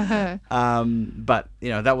 good for her. But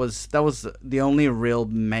that was the only real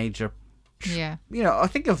major. Yeah. I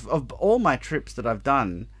think of all my trips that I've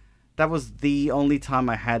done, that was the only time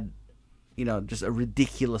I had, just a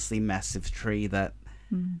ridiculously massive tree that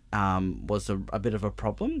was a bit of a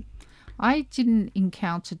problem. I didn't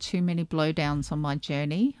encounter too many blowdowns on my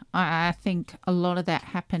journey. I think a lot of that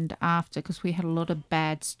happened after, because we had a lot of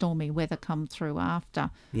bad stormy weather come through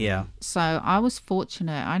after. Yeah. So I was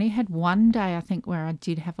fortunate. I only had one day, I think, where I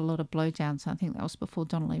did have a lot of blowdowns. I think that was before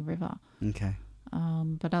Donnelly River. Okay.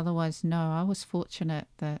 But otherwise, no, I was fortunate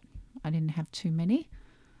that I didn't have too many.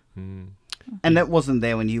 And that wasn't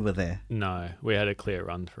there when you were there. No, we had a clear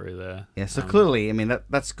run through there. Yeah. So clearly, I mean,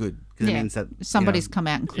 that's good, because it means that somebody's come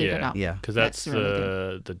out and cleared it up. Yeah. Because that's That's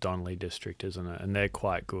really the Donnelly district, isn't it? And they're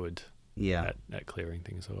quite good Yeah. at clearing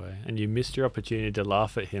things away. And you missed your opportunity to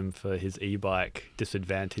laugh at him for his e-bike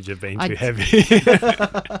disadvantage of being too heavy.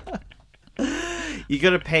 You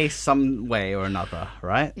got to pay some way or another,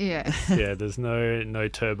 right? Yeah. Yeah, there's no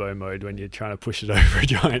turbo mode when you're trying to push it over a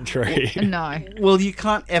giant tree. No. Well, you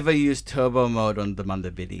can't ever use turbo mode on the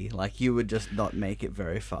Mandabidi. Like, you would just not make it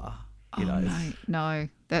very far. No.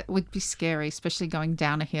 That would be scary, especially going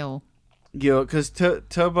down a hill. Because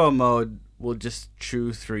turbo mode will just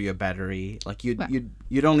chew through your battery. Like,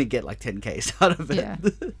 you'd only get like 10 k's out of it. Yeah.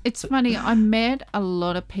 It's funny. I met a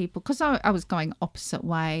lot of people because I was going opposite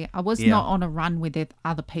way. I was not on a run with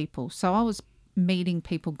other people. So I was meeting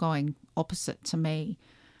people going opposite to me.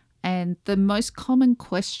 And the most common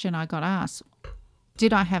question I got asked,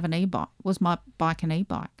 did I have an e-bike? Was my bike an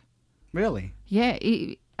e-bike? Really? Yeah.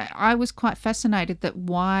 I was quite fascinated that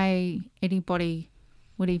why anybody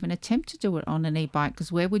would even attempt to do it on an e-bike,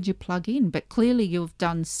 because where would you plug in? But clearly you've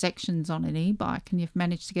done sections on an e-bike and you've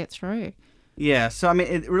managed to get through. Yeah, so I mean,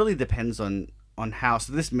 it really depends on how.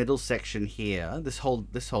 So this middle section here, this whole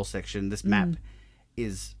section, this map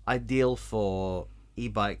is ideal for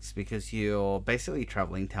e-bikes because you're basically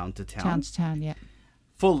traveling town to town. Town to town, yeah.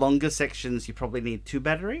 For longer sections, you probably need 2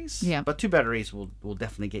 batteries. Yeah. But 2 batteries will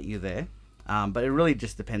definitely get you there. But it really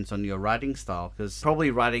just depends on your riding style, because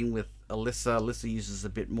probably riding with Alyssa uses a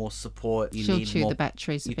bit more support. She'll chew the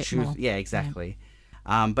batteries a bit more. Yeah, exactly.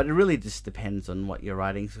 Yeah. But it really just depends on what you're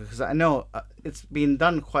riding. Because I know it's been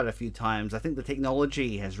done quite a few times. I think the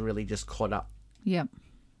technology has really just caught up. Yep.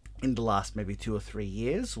 In the last maybe 2 or 3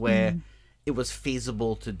 years, where it was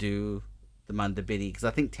feasible to do the Mandabidi. Because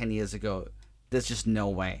I think 10 years ago, there's just no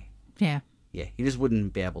way. Yeah. Yeah, you just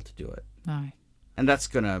wouldn't be able to do it. No. And that's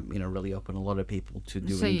going to, really open a lot of people to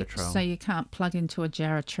doing the trail. So you can't plug into a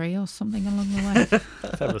Jarrah tree or something along the way?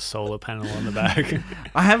 Let's have a solar panel on the back.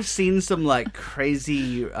 I have seen some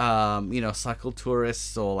crazy, cycle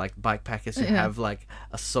tourists or bike packers who have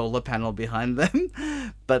a solar panel behind them.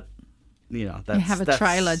 But, that's... You have a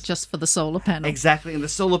trailer just for the solar panel. Exactly. And the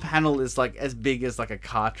solar panel is as big as a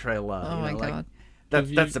car trailer. Oh my God.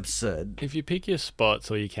 That's absurd. If you pick your spots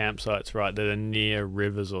or your campsites right that are near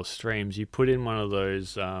rivers or streams, you put in one of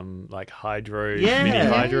those hydro mini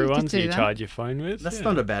hydro ones that you charge your phone with. That's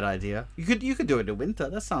not a bad idea. You could do it in winter.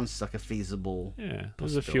 That sounds like a feasible. Yeah,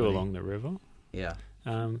 there's a few along the river. Yeah.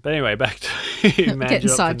 But anyway, back to getting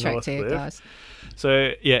sidetracked here, guys.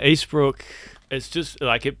 So yeah, Eastbrook. It's just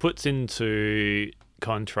it puts into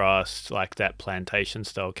contrast that plantation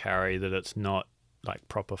style carry that it's not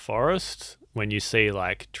proper forest. When you see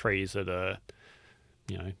trees that are,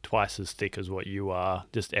 twice as thick as what you are,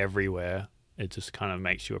 just everywhere, it just kind of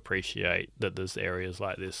makes you appreciate that there's areas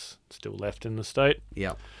like this still left in the state.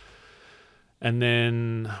 Yeah. And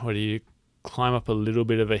then, what do you climb up a little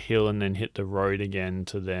bit of a hill and then hit the road again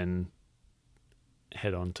to then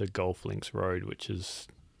head on to Golf Links Road, which is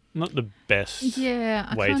not the best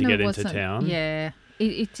way to get into town. Yeah.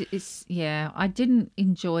 It's I didn't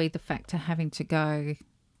enjoy the fact of having to go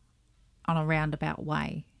on a roundabout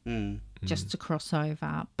way just to cross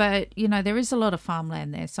over. But, there is a lot of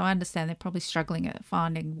farmland there, so I understand they're probably struggling at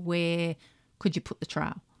finding where could you put the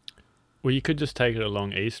trail. Well, you could just take it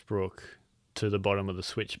along Eastbrook to the bottom of the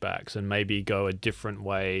switchbacks and maybe go a different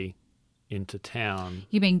way into town.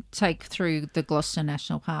 You mean take through the Gloucester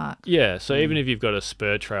National Park? Yeah, so even if you've got a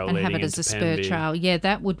spur trail and leading have it as a spur trail,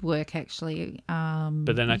 that would work actually.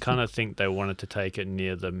 But then I kind of think they wanted to take it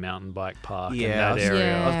near the mountain bike park in that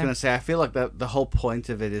area. I was going to say, I feel like the whole point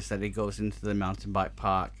of it is that it goes into the mountain bike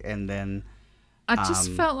park, and then I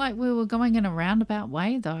just felt like we were going in a roundabout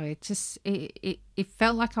way, though. It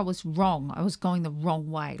felt like I was wrong. I was going the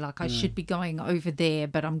wrong way. Like I should be going over there,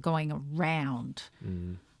 but I'm going around.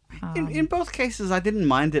 In both cases, I didn't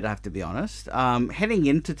mind it, I have to be honest. Heading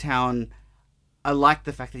into town, I like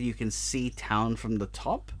the fact that you can see town from the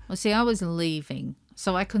top. Well, see, I was leaving,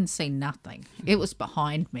 so I couldn't see nothing. It was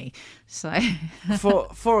behind me. So For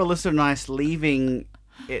Alyssa and I, leaving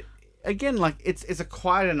it again, like it's a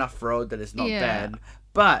quiet enough road that it's not bad,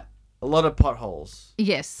 but a lot of potholes.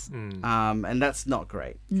 yes, And that's not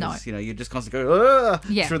great. No. 'Cause, you're just constantly going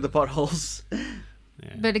Yeah. through the potholes.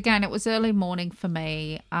 but again, it was early morning for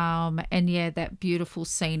me. And yeah, that beautiful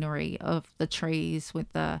scenery of the trees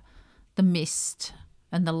with the mist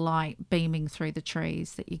and the light beaming through the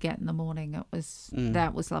trees that you get in the morning.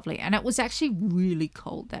 That was lovely, and it was actually really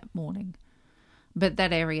cold that morning. But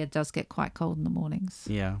that area does get quite cold in the mornings.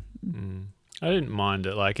 Yeah. I didn't mind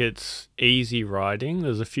it. Like, it's easy riding.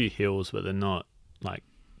 There's a few hills, but they're not like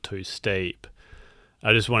too steep.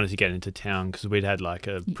 I just wanted to get into town because we'd had like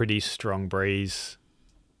a pretty strong breeze,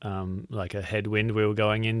 like a headwind we were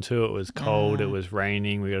going into. It was cold. It was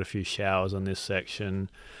raining. We got a few showers on this section.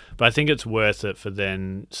 But I think it's worth it for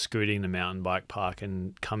then scooting the mountain bike park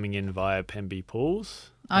and coming in via Pemby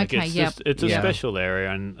Pools. Like, Okay, it's yep. just, it's a Yeah. special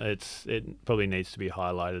area, and it probably needs to be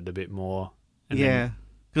highlighted a bit more. And Yeah.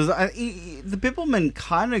 Because the Bibbulmun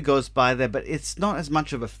kind of goes by there, but it's not as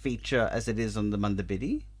much of a feature as it is on the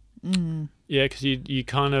Mundabiddi. Yeah, because you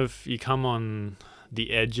come on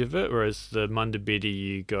the edge of it, whereas the Mundabiddi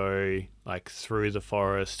you go like through the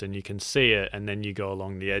forest and you can see it, and then you go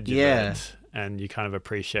along the edge of it, and you kind of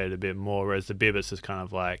appreciate it a bit more. Whereas the Bibbas is kind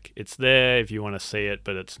of like it's there if you want to see it,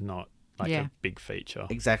 but it's not like Yeah. a big feature.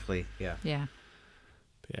 Exactly. Yeah. Yeah.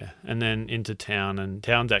 Yeah, and then into town, and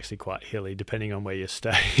town's actually quite hilly depending on where you're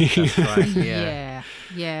staying. That's right. Yeah.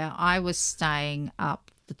 Yeah. I was staying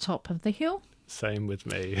up the top of the hill Same with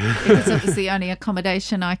me. because it was the only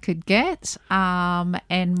accommodation I could get.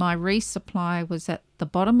 And my resupply was at the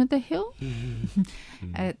bottom of the hill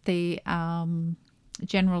at the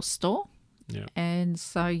general store. Yeah. And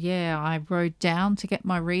so, yeah, I rode down to get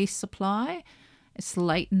my resupply. It's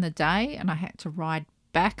late in the day, and I had to ride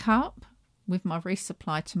back up with my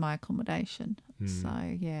resupply to my accommodation.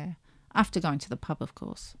 So, yeah, after going to the pub, of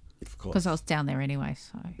course, Of course. because I was down there anyway.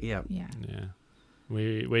 So, Yeah. yeah. Yeah.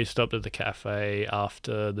 We stopped at the cafe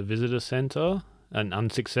after the visitor centre, an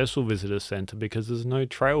unsuccessful visitor centre, because there's no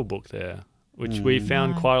trail book there, which we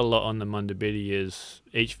found No. quite a lot on the Mundabiddi. Is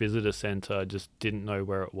each visitor centre just didn't know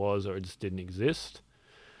where it was, or it just didn't exist.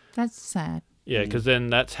 That's sad. Yeah, because then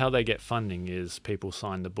that's how they get funding, is people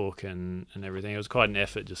sign the book and everything. It was quite an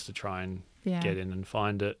effort just to try and Yeah. get in and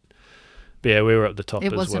find it. But yeah, we were at the top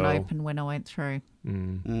It as wasn't well. open when I went through.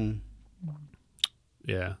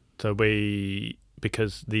 Yeah. So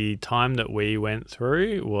because the time that we went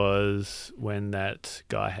through was when that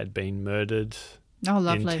guy had been murdered Oh, in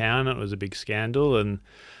lovely. town. It was a big scandal, and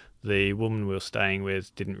the woman we were staying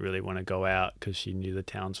with didn't really want to go out because she knew the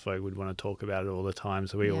townsfolk would want to talk about it all the time.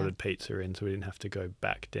 So we Yeah. ordered pizza in, so we didn't have to go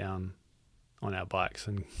back down on our bikes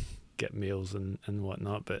and get meals and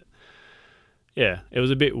whatnot. But yeah, it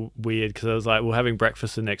was a bit weird because I was like, we're having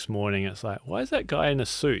breakfast the next morning. It's like, why is that guy in a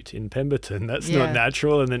suit in Pemberton? That's Yeah. not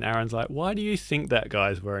natural. And then Aaron's like, why do you think that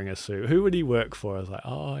guy's wearing a suit? Who would he work for? I was like,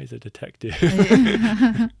 oh, he's a detective.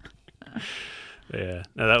 Yeah,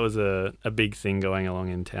 no, that was a big thing going along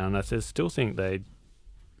in town. I still think they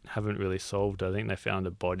haven't really solved. I think they found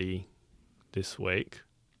a body this week.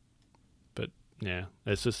 But yeah,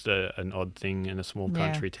 it's just an odd thing in a small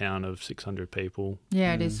Yeah. country town of 600 people,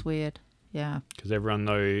 Yeah, it is weird. Yeah. because everyone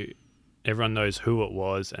knows who it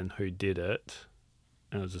was and who did it.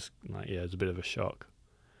 And it was just like, yeah, it was a bit of a shock.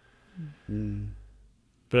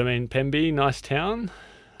 But I mean, Pemby, nice town.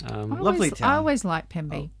 Lovely town. I always like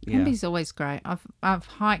Pemby. Oh, yeah. Pemby's always great. I've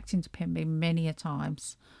hiked into Pemby many a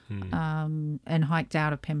times, and hiked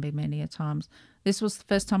out of Pemby many a times. This was the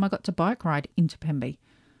first time I got to bike ride into Pemby.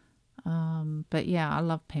 But yeah, I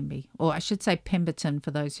love Pemby, or I should say Pemberton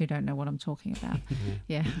for those who don't know what I'm talking about.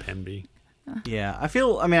 Yeah. Pemby. Yeah,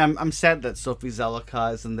 I'm sad that Sophie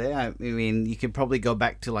Zalakar isn't there. I mean, you could probably go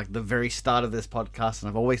back to like the very start of this podcast, and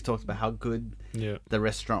I've always talked about how good Yeah. the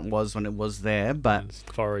restaurant was when it was there, but It's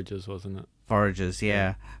Foragers, wasn't it? Foragers,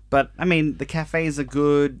 yeah. But I mean, the cafes are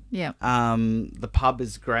good. Yeah. The pub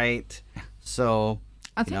is great. So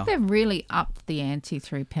I think they've really upped the ante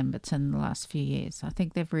through Pemberton the last few years. I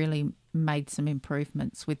think they've really made some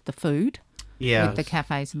improvements with the food, yeah, with the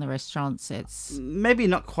cafes and the restaurants. It's maybe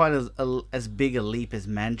not quite as big a leap as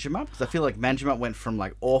Manjimup, because I feel like Manjimup went from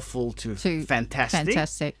like awful to fantastic.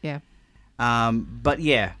 fantastic. Yeah. But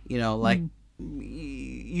yeah,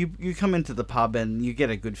 you come into the pub and you get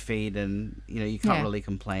a good feed, and you can't Yeah. really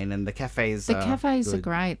complain. And the cafes The cafes are good.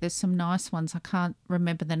 great. There's some nice ones. I can't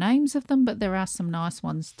remember the names of them, but there are some nice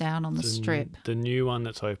ones down on the strip. The new one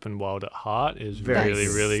that's open, Wild at Heart, is Very really,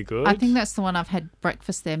 good. really good. I think that's the one I've had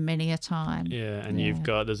breakfast there many a time. Yeah, and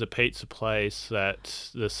there's a pizza place that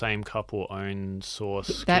the same couple own,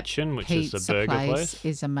 Sauce That Kitchen, which is the pizza burger place.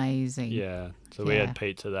 is amazing. Yeah, so we Yeah. had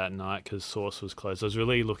pizza that night because Sauce was closed. I was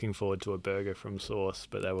really looking forward to a burger from Sauce,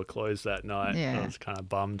 but they were closed that night. Yeah. I was kind of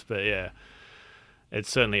bummed, but yeah, it's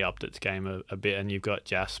certainly upped its game a bit. And you've got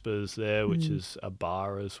Jasper's there, which is a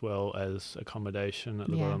bar as well as accommodation at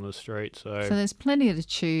the Yeah. bottom of the street. So, So there's plenty to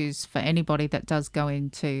choose for anybody that does go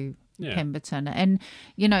into yeah. Pemberton. And,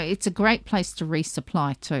 it's a great place to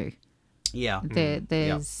resupply too. Yeah.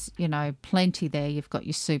 There's, plenty there. You've got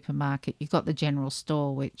your supermarket. You've got the general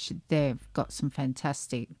store, which they've got some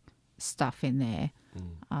fantastic stuff in there.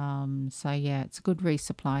 So, yeah, it's a good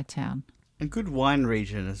resupply town. And good wine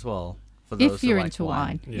region as well. For those If who you're like into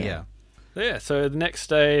wine. Yeah. Yeah, so the next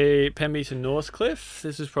day, Pemby to Northcliffe.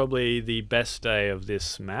 This is probably the best day of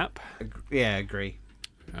this map. Yeah, agree.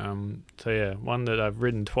 So yeah, one that I've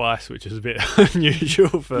ridden twice, which is a bit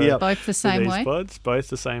unusual for, Yep. Both the for same these way. pods. Both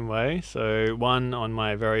the same way. So one on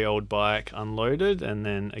my very old bike, unloaded, and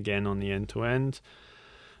then again on the end to end.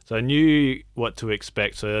 So I knew what to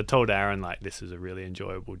expect. So I told Aaron, this is a really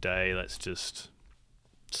enjoyable day. Let's just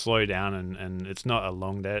slow down, and it's not a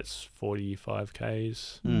long day. It's 45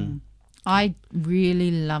 Ks. I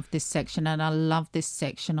really love this section, and I love this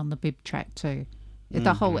section on the bib track too.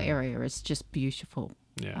 The whole area is just beautiful.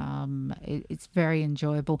 Yeah. It's very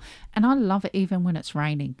enjoyable, and I love it even when it's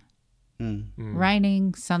raining.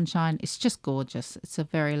 Raining, sunshine, it's just gorgeous. It's a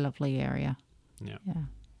very lovely area. Yeah. Yeah.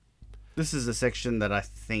 This is a section that I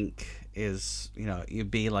think is,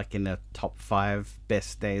 you'd be in the top 5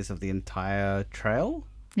 best days of the entire trail.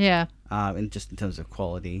 Yeah. In terms of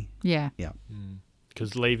quality. Yeah. Yeah.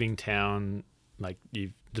 Because leaving town,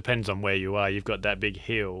 depends on where you are. You've got that big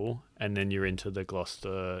hill, and then you're into the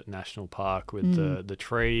Gloucester National Park with the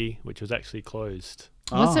tree, which was actually closed.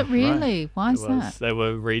 Was it right. really? Why is that? They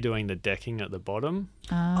were redoing the decking at the bottom.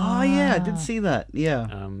 Oh, yeah, I did see that.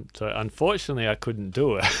 Yeah. So unfortunately, I couldn't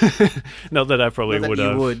do it. Not that I probably Not that would you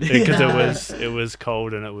have, would. because it was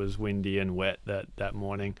cold and it was windy and wet that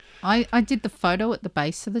morning. I did the photo at the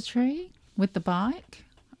base of the tree with the bike,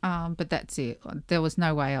 but that's it. There was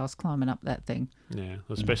no way I was climbing up that thing. Yeah,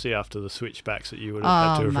 especially after the switchbacks that you would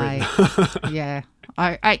have had to mate. have ridden. Yeah.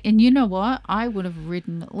 And you know what? I would have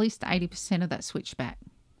ridden at least 80% of that switchback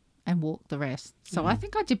and walked the rest. So I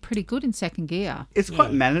think I did pretty good in second gear. It's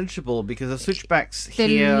quite manageable because the switchbacks They're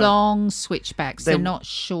here... long switchbacks. They're They- not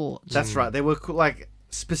short. That's right. They were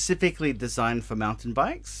specifically designed for mountain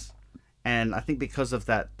bikes. And I think because of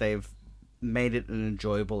that, they've made it an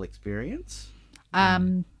enjoyable experience.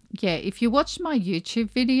 Yeah, if you watched my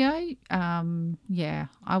YouTube video,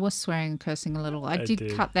 I was swearing and cursing a little. I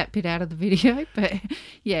did cut that bit out of the video, but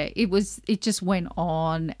yeah, it just went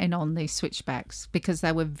on and on these switchbacks because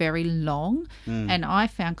they were very long. And I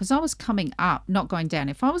found, because I was coming up, not going down.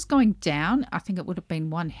 If I was going down, I think it would have been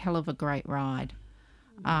one hell of a great ride.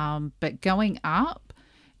 But going up,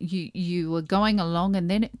 you were going along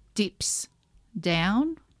and then it dips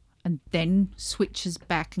down and then switches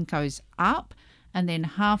back and goes up. And then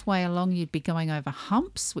halfway along, you'd be going over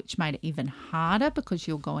humps, which made it even harder because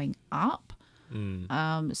you're going up.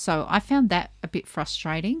 So I found that a bit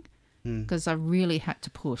frustrating because I really had to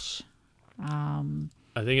push. I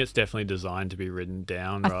think it's definitely designed to be ridden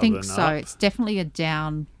down I rather think than so. up. It's definitely a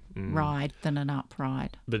down ride than an up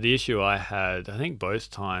ride. But the issue I had, I think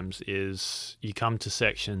both times, is you come to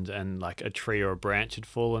sections and a tree or a branch had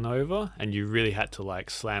fallen over and you really had to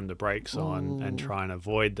slam the brakes on and try and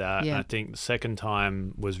avoid that. Yeah. And I think the second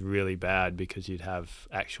time was really bad because you'd have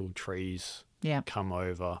actual trees Yeah. come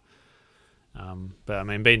over. But I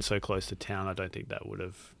mean, being so close to town, I don't think that would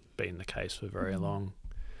have been the case for very long.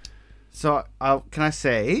 So, can I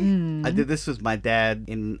say, I did this with my dad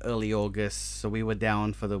in early August. So we were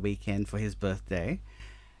down for the weekend for his birthday.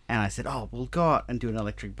 And I said, we'll go out and do an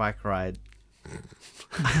electric bike ride.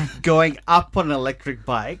 Going up on an electric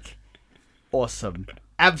bike, awesome.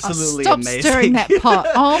 Absolutely Stop amazing. stirring that pot.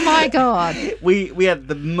 Oh, my God. We had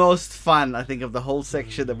the most fun, I think, of the whole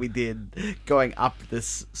section that we did going up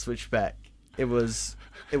this switchback. It was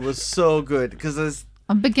so good because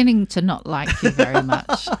I'm beginning to not like you very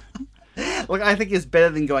much. I think it's better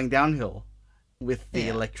than going downhill with the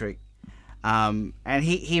electric. And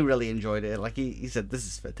he really enjoyed it. He said, this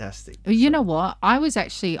is fantastic. You know what? I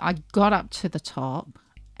got up to the top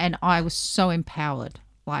and I was so empowered.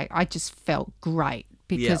 I just felt great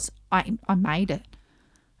because I made it,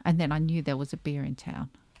 and then I knew there was a beer in town.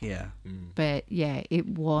 Yeah. But yeah, it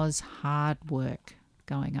was hard work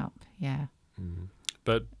going up. Yeah.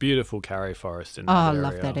 But beautiful Karri Forest in Oh, that I area.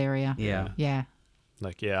 love that area. Yeah. Yeah.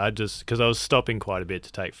 Like, yeah, because I was stopping quite a bit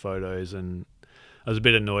to take photos, and I was a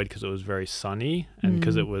bit annoyed because it was very sunny, and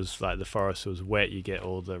because it was like the forest was wet, you get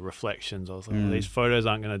all the reflections. I was like, well, these photos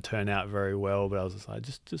aren't going to turn out very well, but I was just like,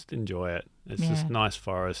 just enjoy it. It's just nice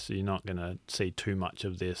forest. So you're not going to see too much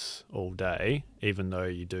of this all day, even though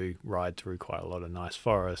you do ride through quite a lot of nice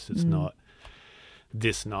forest. It's not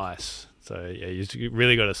this nice. So yeah, you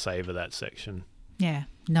really got to savor that section. Yeah.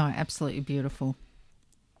 No, absolutely beautiful.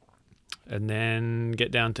 And then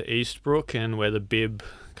get down to Eastbrook, and where the bib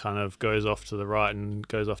kind of goes off to the right and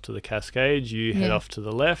goes off to the Cascades, you head off to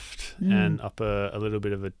the left and up a little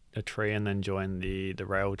bit of a tree, and then join the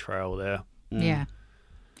rail trail there. Yeah.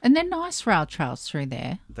 And they're nice rail trails through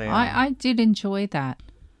there. They are. I did enjoy that.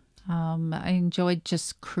 I enjoyed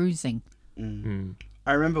just cruising.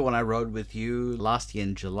 I remember when I rode with you last year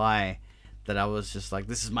in July that I was just like,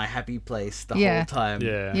 this is my happy place the whole time.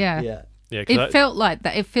 Yeah. Yeah. Yeah. Yeah, It felt like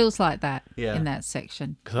that. It feels like that Yeah. in that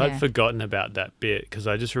section. because I'd forgotten about that bit, because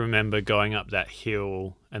I just remember going up that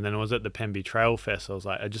hill, and then I was at the Pemby Trail Fest. I was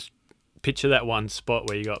like, I just picture that one spot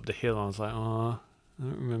where you go up the hill, and I was like, oh, I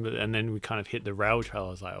don't remember. And then we kind of hit the rail trail.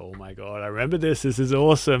 I was like, oh my God, I remember this. This is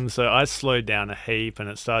awesome. So I slowed down a heap, and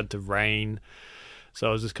it started to rain. So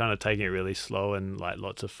I was just kind of taking it really slow, and like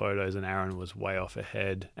lots of photos, and Aaron was way off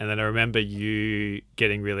ahead. And then I remember you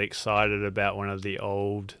getting really excited about one of the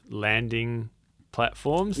old landing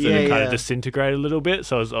platforms that had kind of disintegrated a little bit.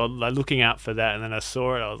 So I was like looking out for that, and then I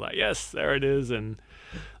saw it. I was like, yes, there it is. And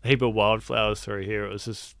a heap of wildflowers through here. It was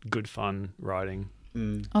just good fun riding.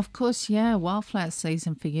 Of course, yeah, wildflower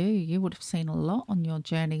season for you. You would have seen a lot on your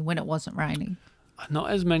journey when it wasn't raining.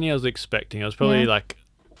 Not as many as I was expecting. I was probably like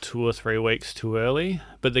 2 or 3 weeks too early.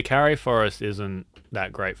 But the Karri Forest isn't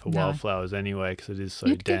that great for wildflowers anyway, because it is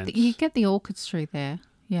so dense. You get the orchids through there.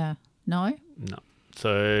 Yeah. No? No.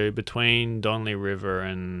 So between Donnelly River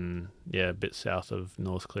and a bit south of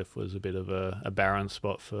Northcliffe was a bit of a barren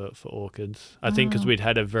spot for orchids. I think because we'd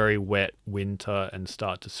had a very wet winter and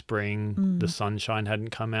start to spring, the sunshine hadn't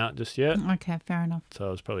come out just yet. Okay, fair enough. So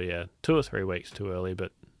it was probably 2 or 3 weeks too early,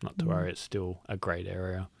 but not to worry, it's still a great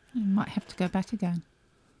area. You might have to go back again.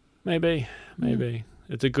 Maybe.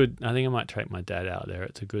 It's a good. I think I might take my dad out there.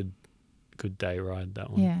 It's a good day ride,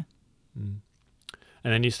 that one. Yeah.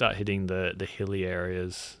 And then you start hitting the hilly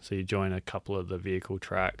areas. So you join a couple of the vehicle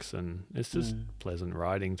tracks, and it's just pleasant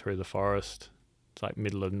riding through the forest. It's like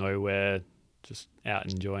middle of nowhere, just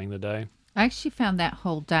out enjoying the day. I actually found that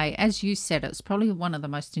whole day, as you said, it's probably one of the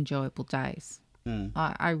most enjoyable days.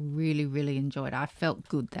 I really, really enjoyed it. I felt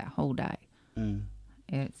good that whole day.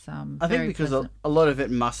 It's I think because a lot of it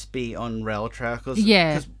must be on rail trail.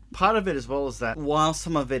 Yeah. Part of it as well is that while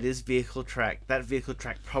some of it is vehicle track, that vehicle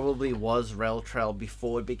track probably was rail trail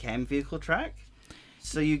before it became vehicle track.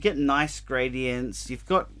 So you get nice gradients. You've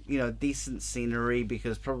got, decent scenery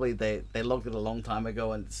because probably they logged it a long time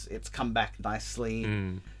ago and it's come back nicely.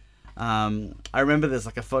 I remember there's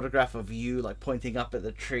like a photograph of you like pointing up at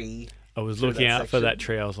the tree. I was looking out for that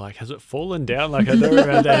tree. I was like, has it fallen down? Like I don't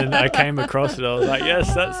remember. And I came across it. I was like,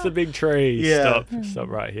 yes, that's the big tree. Yeah. Stop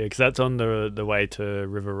right here. Because that's on the way to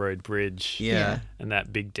River Road Bridge. Yeah. And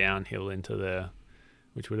that big downhill into there,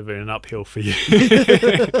 which would have been an uphill for you.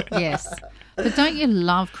 Yes. But don't you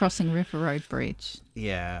love crossing River Road Bridge?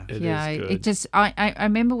 Yeah. It Yeah, is good. it just I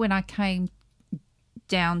remember when I came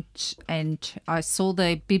down and I saw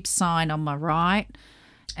the bib sign on my right,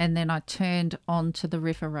 and then I turned onto the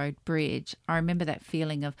River Road Bridge. I remember that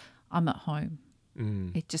feeling of I'm at home.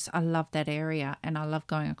 I love that area, and I love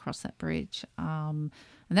going across that bridge. And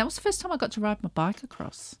that was the first time I got to ride my bike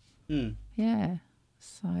across. Yeah,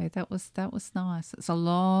 so that was nice. It's a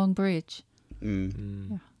long bridge.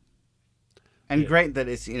 And great that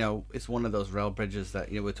it's it's one of those rail bridges that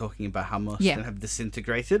we're talking about how most of them have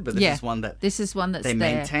disintegrated, but this is one that's they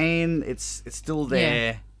there. maintain. It's still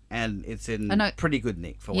there, and it's in pretty good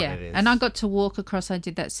nick for what it is. And I got to walk across. I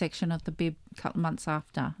did that section of the bib a couple of months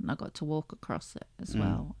after, and I got to walk across it as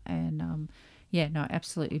well. And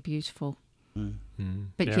absolutely beautiful.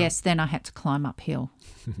 But yes, then I had to climb uphill.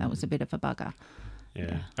 That was a bit of a bugger.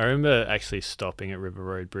 Yeah. I remember actually stopping at River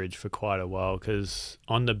Road Bridge for quite a while because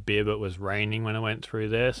on the bib it was raining when I went through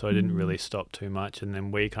there, so I didn't really stop too much. And then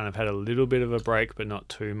we kind of had a little bit of a break, but not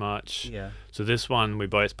too much. Yeah. So this one, we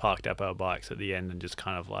both parked up our bikes at the end and just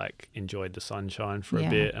kind of like enjoyed the sunshine for a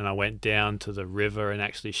bit. And I went down to the river and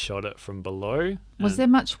actually shot it from below. Was there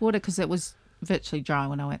much water? Because it was virtually dry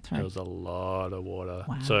when I went There through. was a lot of water.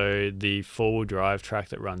 Wow. So the four-wheel drive track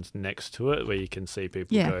that runs next to it, where you can see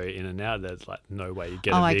people Yeah. go in and out, there's like no way you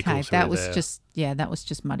get Oh, a vehicle okay. through That was there.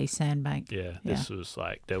 just muddy sandbank. Yeah, this was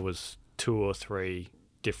like there was 2 or 3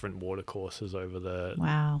 different water courses over the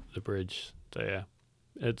Wow. bridge. So yeah,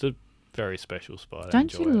 it's a very special spot. I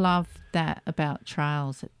Don't you enjoy it. love that about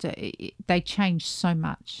trails? They change so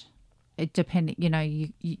much. It depending,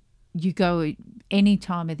 you go any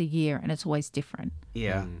time of the year and it's always different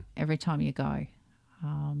Yeah. every time you go.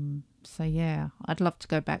 So yeah, I'd love to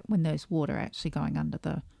go back when there's water actually going under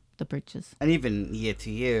the bridges. And even year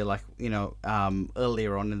to year, like,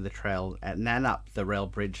 earlier on in the trail at Nanup, the rail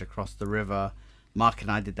bridge across the river, Mark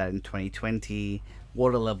and I did that in 2020.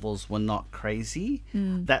 Water levels were not crazy.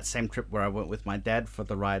 That same trip where I went with my dad for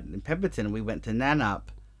the ride in Pemberton, we went to Nanup,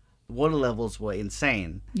 water levels were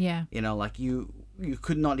insane. Yeah. Like you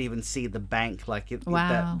could not even see the bank. Like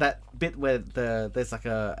Wow. that bit where there's like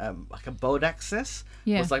a boat access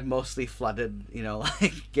Yeah. was like mostly flooded.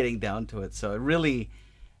 Like getting down to it. So it really,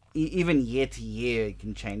 even year to year, it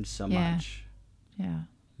can change so Yeah. much. Yeah.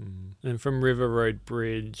 And from River Road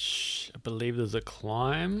Bridge, I believe there's a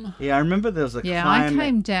climb. Yeah, I remember there was a Yeah, I climb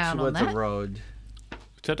came down on towards that. the road.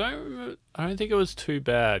 Which I don't think it was too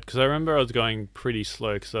bad, because I remember I was going pretty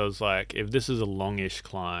slow, because I was like, if this is a longish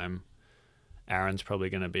climb, Aaron's probably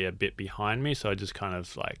going to be a bit behind me, so I just kind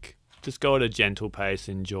of like just go at a gentle pace,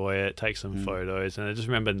 enjoy it, take some photos, and I just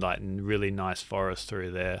remember like really nice forest through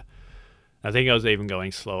there. I think I was even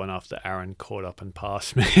going slow enough that Aaron caught up and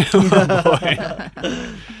passed me at one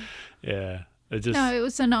point. Yeah, it just No, it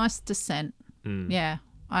was a nice descent. Yeah.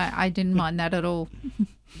 I didn't mind that at all.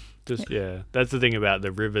 that's the thing about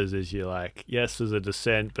the rivers is you're like, yes, there's a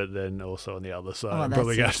descent, but then also on the other side, I'm that's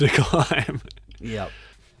probably going to have to climb. Yep.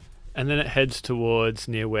 And then it heads towards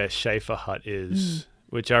near where Schaefer Hut is,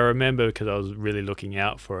 which I remember because I was really looking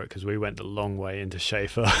out for it, because we went the long way into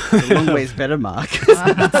Schaefer. The long way's better, Mark.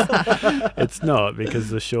 It's not, because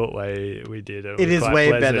the short way we did it It was is quite way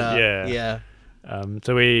pleasant. better. Yeah. Yeah.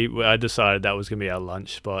 So I decided that was going to be our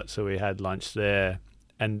lunch spot, so we had lunch there.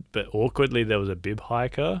 But awkwardly, there was a bib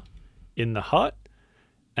hiker in the hut,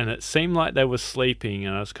 and it seemed like they were sleeping,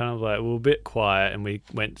 and I was kind of like, well, a bit quiet, and we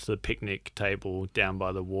went to the picnic table down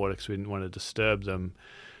by the water because we didn't want to disturb them.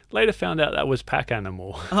 Later found out that was pack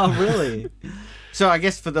animal. Oh, really? So I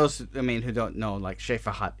guess for those, who don't know, like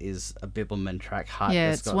Schaefer Hut is a Bibbleman track hut. Yeah,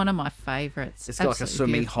 It's it's got- one of my favourites. It's got like a Absolutely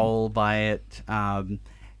swimming beautiful. hole by it.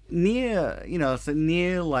 Near, it's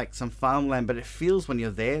near like some farmland, but it feels when you're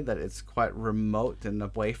there that it's quite remote and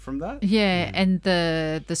away from that. Yeah, and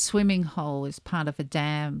the swimming hole is part of a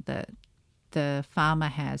dam that the farmer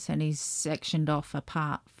has, and he's sectioned off a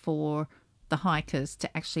part for the hikers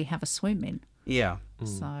to actually have a swim in. Yeah.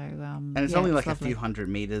 So, And it's only like lovely. a few hundred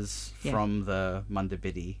meters Yeah. from the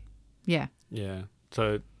Mundabiddi. Yeah, Yeah.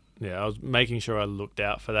 So, I was making sure I looked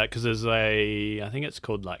out for that, because there's I think it's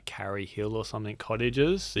called like Carry Hill or something,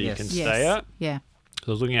 cottages that you Yes. can yes, stay at. yeah, So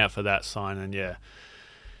I was looking out for that sign, and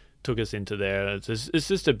took us into there. It's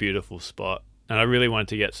just a beautiful spot. And I really wanted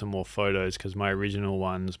to get some more photos, because my original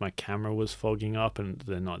ones, my camera was fogging up and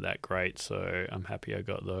they're not that great. So I'm happy I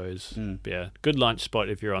got those. But yeah, good lunch spot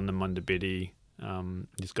if you're on the Mundabiddi. You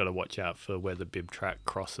just got to watch out for where the bib track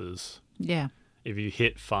crosses. yeah. If you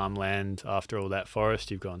hit farmland after all that forest,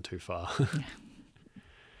 you've gone too far.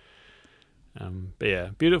 But yeah,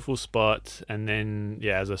 beautiful spot. And then,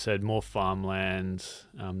 as I said, more farmland.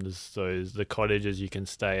 There's the cottages you can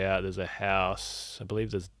stay at. There's a house. I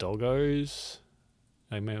believe there's doggos.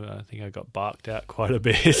 I think I got barked at quite a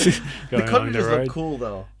bit going The along cottages the road. look cool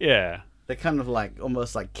though. Yeah. They're kind of like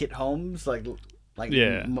almost like kit homes, like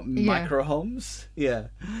Yeah. micro homes. Yeah.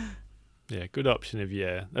 Yeah, good option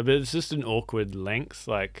but it's just an awkward length,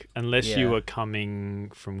 like unless you Yeah. were coming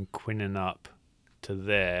from Quinnanup to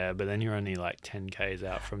there, but then you're only like 10 k's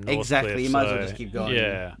out from Northcliffe. Exactly, you might as well so, just keep going.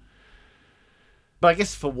 Yeah, But I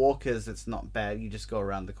guess for walkers, it's not bad. You just go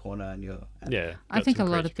around the corner and you're. yeah. I got think a some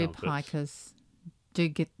lot of creature bib comforts. hikers do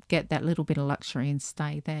get that little bit of luxury and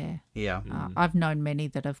stay there. Yeah. I've known many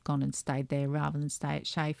that have gone and stayed there rather than stay at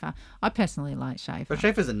Schaefer. I personally like Schaefer. But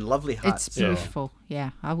Schaefer's a lovely hut. It's beautiful.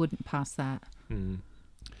 Yeah, I wouldn't pass that. And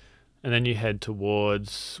then you head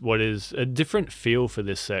towards what is a different feel for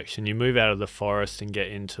this section. You move out of the forest and get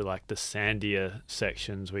into like the sandier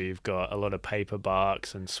sections where you've got a lot of paper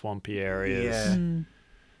barks and swampy areas. Yeah.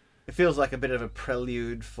 It feels like a bit of a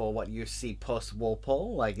prelude for what you see post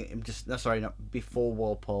Walpole, before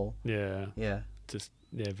Walpole. Yeah. Yeah. just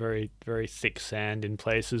very, very thick sand in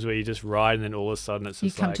places where you just ride and then all of a sudden it's You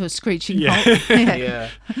just come like to a screeching Yeah. halt. Yeah. Yeah.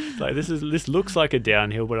 like this looks like a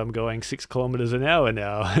downhill, but I'm going 6 kilometers an hour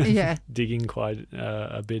now, Yeah. digging quite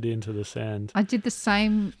a bit into the sand. I did the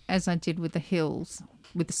same as I did with the hills,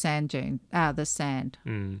 with the sand the sand.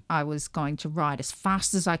 I was going to ride as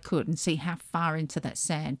fast as I could and see how far into that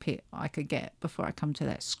sand pit I could get before I come to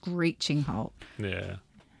that screeching halt. Yeah.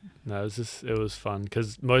 No, it was fun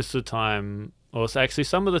because most of the time, or actually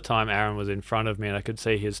some of the time, Aaron was in front of me and I could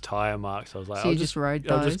see his tire marks. I was like, So you just rode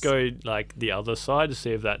I'll just those? go like the other side to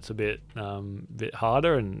see if that's a bit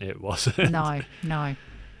harder, and it wasn't. No.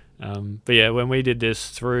 But yeah, when we did this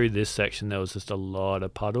through this section, there was just a lot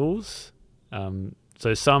of puddles.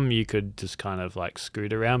 So some you could just kind of like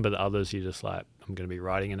scoot around, but the others you just like, I'm going to be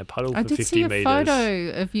riding in a puddle I for did 50 see a meters. photo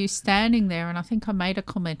of you standing there, and I think I made a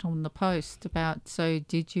comment on the post about, so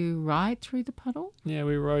did you ride through the puddle? Yeah,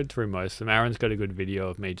 we rode through most of them. Aaron's got a good video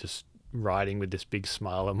of me just riding with this big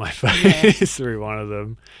smile on my face through one of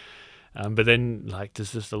them. But then like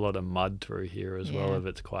there's just a lot of mud through here as well if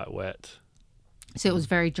it's quite wet. So it was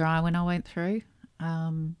very dry when I went through.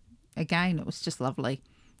 Again, it was just lovely.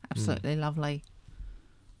 Absolutely lovely.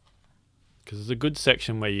 Because there's a good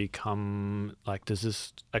section where you come, like there's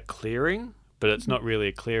just a clearing, but it's not really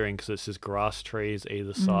a clearing because it's just grass trees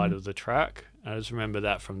either side of the track. I just remember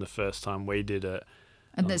that from the first time we did it.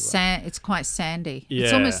 And the sand, it's quite sandy.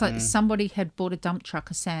 It's Yeah. almost like somebody had bought a dump truck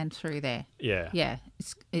of sand through there. Yeah. Yeah,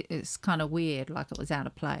 it's kind of weird, like it was out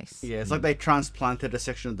of place. Yeah, it's like they transplanted a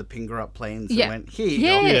section of the Pingarup Plains Yeah. and went, here you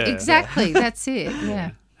Yeah, go. Yeah. exactly. That's it.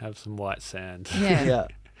 Yeah. Have some white sand. Yeah.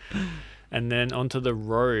 Yeah. And then onto the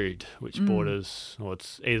road, which borders, or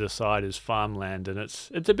it's either side is farmland, and it's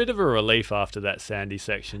a bit of a relief after that sandy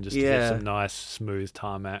section just to get some nice smooth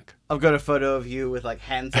tarmac. I've got a photo of you with like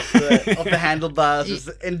hands off the handlebars,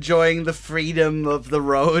 just enjoying the freedom of the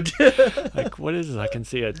road. Like, what is this? I can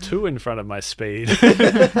see a 2 in front of my speed.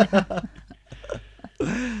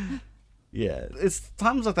 Yeah, it's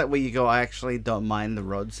times like that where you go, I actually don't mind the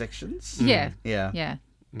road sections. Yeah. Yeah. Yeah.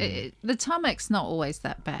 The tarmac's not always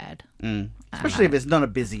that bad. Especially if it's not a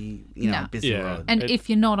busy, No. busy Yeah. road. And if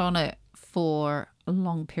you're not on it for a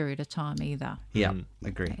long period of time either. Yeah,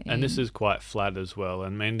 agree. And this is quite flat as well. I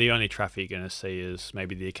mean, the only traffic you're going to see is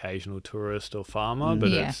maybe the occasional tourist or farmer, but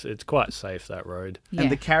Yeah. it's quite safe, that road. Yeah.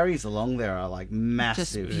 And the carries along there are like Just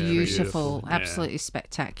massive. beautiful, beautiful. Yeah. absolutely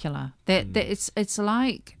spectacular. It's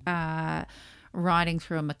like riding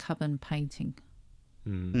through a McCubbin painting.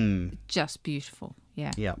 Just beautiful.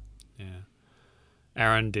 Yeah. Yeah. Yeah.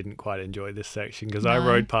 Aaron didn't quite enjoy this section because I No.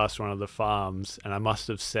 rode past one of the farms and I must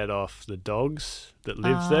have set off the dogs that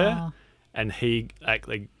live there, and he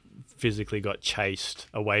actually physically got chased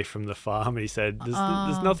away from the farm, and he said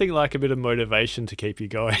there's nothing like a bit of motivation to keep you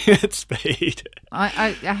going at speed. I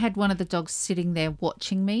had one of the dogs sitting there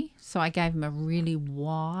watching me, so I gave him a really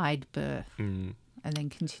wide berth and then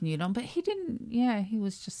continued on. But he didn't, he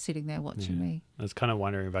was just sitting there watching me. I was kind of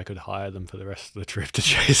wondering if I could hire them for the rest of the trip to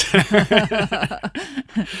chase her.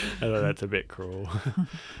 I thought that's a bit cruel.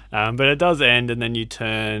 But it does end, and then you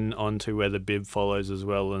turn onto where the bib follows as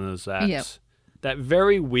well, and there's that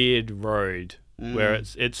very weird road where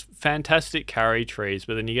it's fantastic carry trees,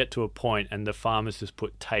 but then you get to a point and the farmers just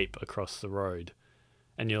put tape across the road.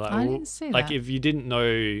 And you're like, I didn't see like that. if you didn't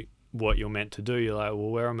know what you're meant to do, you're like, well,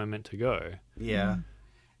 where am I meant to go? Yeah.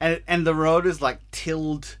 And the road is like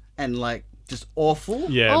tilled and like just awful.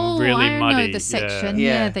 Yeah, Oh, really I muddy. know the section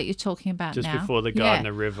Yeah. that you're talking about Just now. before the Yeah.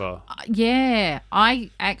 Gardner River. Yeah, I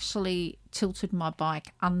actually tilted my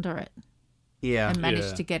bike under it Yeah. and managed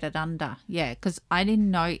Yeah. to get it under. Yeah, because I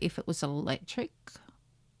didn't know if it was electric.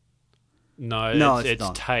 No, it's it's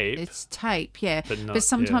not. tape. It's tape, yeah. But not- But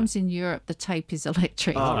sometimes in Europe, the tape is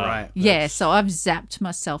electric. Oh, right. Yeah, so I've zapped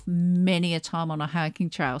myself many a time on a hiking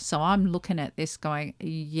trail. So I'm looking at this going,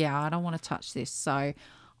 yeah, I don't want to touch this. So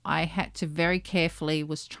I had to very carefully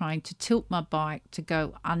was trying to tilt my bike to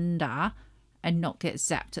go under and not get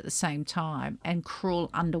zapped at the same time and crawl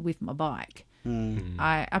under with my bike.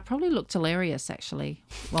 I probably looked hilarious actually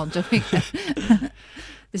while doing that.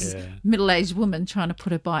 This middle-aged woman trying to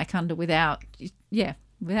put her bike under without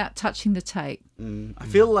touching the tape. I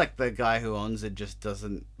feel like the guy who owns it just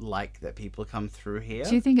doesn't like that people come through here.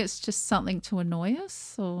 Do you think it's just something to annoy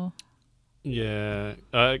us, or? Yeah,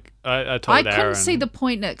 I told I Aaron. couldn't see the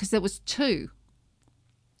point in it because there was two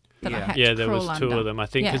that I Yeah. had Yeah, to there crawl was two under. of them. I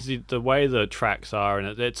think Yeah. because the way the tracks are,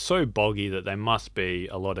 and it's so boggy that there must be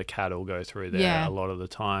a lot of cattle go through there Yeah. a lot of the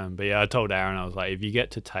time. But yeah, I told Aaron, I was like, if you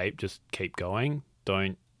get to tape, just keep going.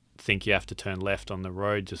 Don't think you have to turn left on the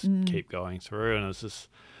road. Just keep going through. And it was just,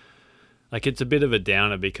 Like, it's a bit of a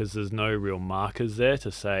downer because there's no real markers there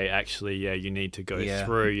to say, actually, yeah, you need to go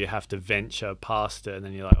through. You have to venture past it, and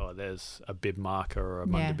then you're like, oh, there's a bib marker or a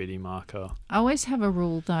Mundabiddi marker. I always have a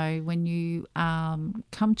rule, though, when you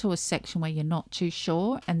come to a section where you're not too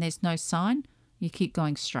sure and there's no sign, you keep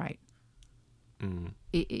going straight.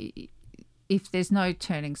 If there's no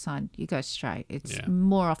turning sign, you go straight. It's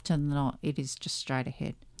more often than not, it is just straight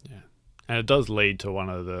ahead. Yeah. And it does lead to one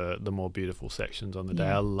of the more beautiful sections on the day.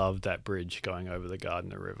 Yeah. I love that bridge going over the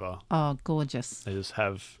Gardner River. Oh, gorgeous. I just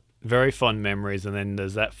have very fond memories. And then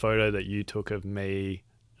there's that photo that you took of me,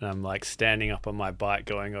 and I'm like standing up on my bike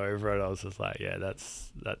going over it. I was just like, yeah,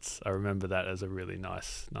 that's. I remember that as a really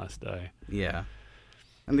nice day. Yeah.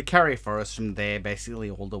 And the Carrier Forest from there, basically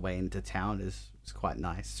all the way into town, is quite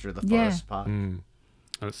nice through the forest park.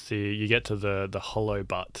 Let's see. You get to the Hollow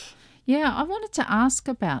Butt. Yeah, I wanted to ask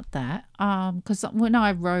about that because when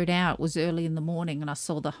I rode out, it was early in the morning and I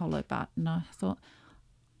saw the Hollow Butt and I thought,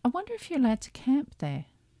 I wonder if you're allowed to camp there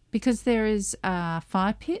because there is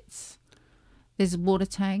fire pits, there's a water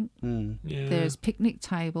tank, there's picnic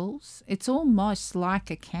tables. It's almost like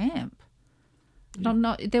a camp.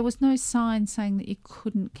 But there was no sign saying that you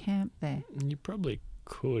couldn't camp there. You probably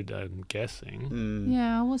could, I'm guessing.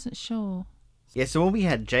 Yeah, I wasn't sure. Yeah, so when we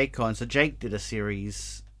had Jake on, so Jake did a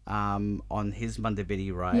series on his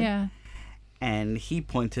Mundabiddi ride. Yeah. And he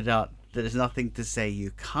pointed out that there's nothing to say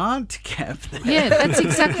you can't camp there. Yeah, that's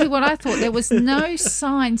exactly what I thought. There was no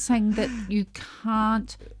sign saying that you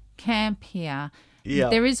can't camp here. Yeah.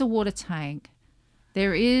 There is a water tank.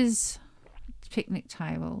 There is picnic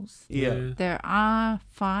tables. Yeah. There are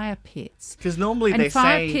fire pits. Because normally And they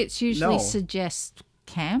fire say pits usually no. suggest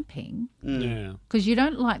camping Yeah. because you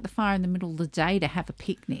don't light the fire in the middle of the day to have a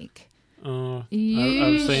picnic. I've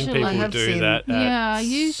seen people I have do seen- that at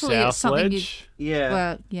usually it's something you... Southledge. Yeah.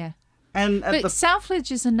 Well, yeah. And at But the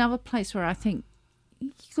Southledge is another place where I think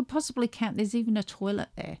you could possibly camp. There's even a toilet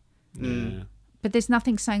there. Yeah. But there's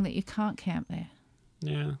nothing saying that you can't camp there.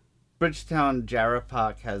 Yeah. Bridgetown Jarrah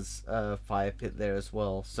Park has a fire pit there as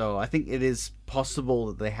well. So I think it is possible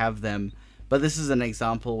that they have them. But this is an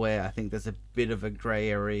example where I think there's a bit of a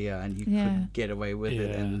grey area and you could get away with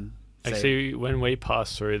it. And say, Actually, when we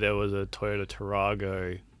passed through, there was a Toyota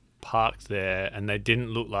Tarago parked there, and they didn't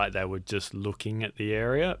look like they were just looking at the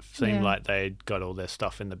area. It seemed like they'd got all their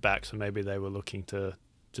stuff in the back, so maybe they were looking to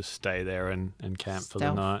just stay there and camp for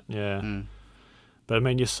the night. Yeah. But I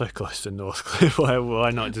mean, you're so close to Northcliffe.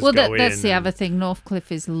 Why not just go in? That's the other thing.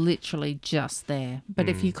 Northcliffe is literally just there. But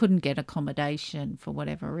if you couldn't get accommodation for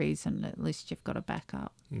whatever reason, at least you've got a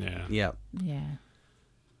backup. Yeah. Yeah. Yeah.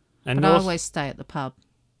 And But I always stay at the pub.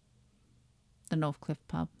 The Northcliffe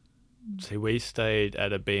pub. See, we stayed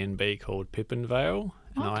at a B&B called Pippinvale,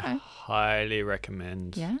 and I Okay. highly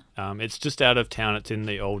recommend. Yeah? It's just out of town. It's in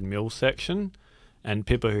the old mill section, and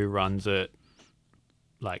Pippa, who runs it,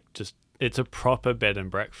 it's a proper bed and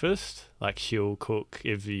breakfast. Like, she'll cook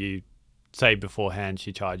if you say beforehand.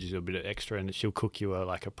 She charges you a bit of extra, and she'll cook you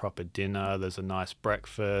a proper dinner. There's a nice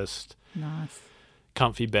breakfast. Nice.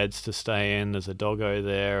 Comfy beds to stay in. There's a doggo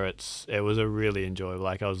there. It was a really enjoyable.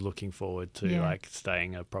 Like, I was looking forward to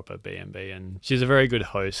staying a proper B&B, and she's a very good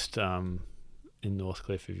host in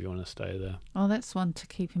Northcliffe if you want to stay there. Oh, that's one to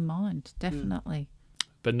keep in mind. Definitely.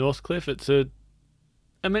 But Northcliffe,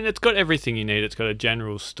 it's got everything you need. It's got a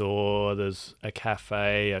general store. There's a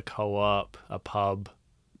cafe, a co-op, a pub.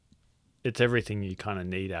 It's everything you kind of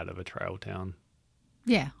need out of a trail town.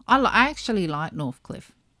 Yeah. I actually like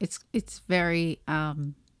Northcliffe. It's very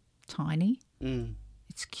tiny.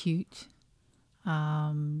 It's cute.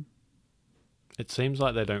 It seems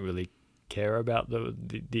like they don't really care about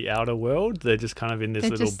the outer world. They're just kind of in this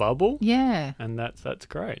little bubble. Yeah. And that's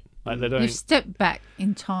great. Like, they don't. You've stepped back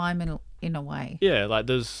in time in a way. Yeah, like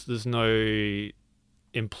there's no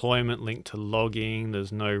employment linked to logging.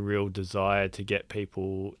 There's no real desire to get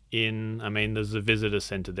people in. I mean, there's a visitor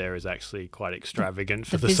centre there is actually quite extravagant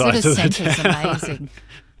for the size of the town. The visitor centre's amazing.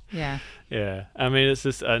 Yeah. Yeah. I mean, it's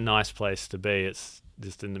just a nice place to be. It's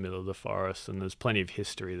just in the middle of the forest, and there's plenty of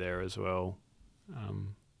history there as well.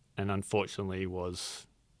 And unfortunately was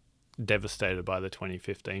devastated by the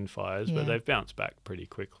 2015 fires, but they've bounced back pretty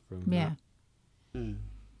quick from that.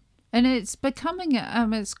 And it's becoming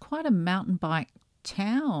it's quite a mountain bike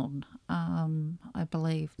town, I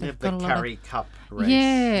believe. They have got the a lot Carry Cup race.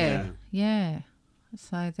 Yeah.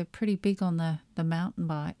 So they're pretty big on the mountain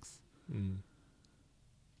bikes.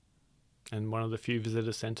 And one of the few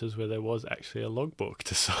visitor centres where there was actually a logbook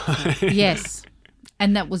to sign. Yes.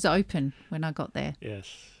 And that was open when I got there. Yes.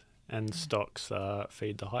 And stocks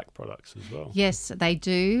Feed the Hike products as well. Yes, they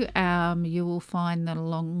do. You will find that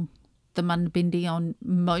along the Mundabindi on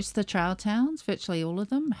most of the trail towns, virtually all of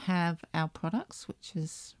them, have our products, which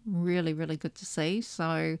is really, really good to see.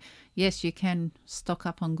 So, yes, you can stock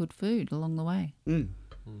up on good food along the way.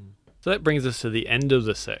 So that brings us to the end of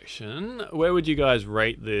the section. Where would you guys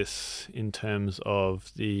rate this in terms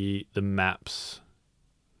of the maps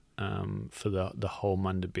for the whole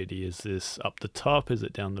Mundabindi? Is this up the top? Is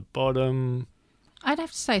it down the bottom? I'd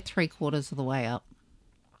have to say 3/4 of the way up.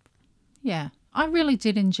 Yeah, I really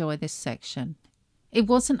did enjoy this section. It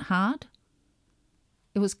wasn't hard.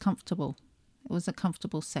 It was comfortable. It was a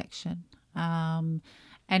comfortable section. And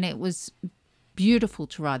it was beautiful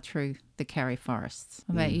to ride through the Karri forests.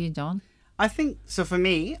 How about you, Don? I think, so for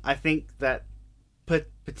me, I think that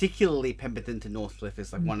particularly Pemberton to Northcliffe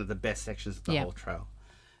is like one of the best sections of the whole trail.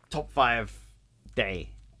 Top 5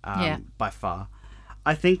 day by far.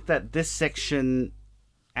 I think that this section,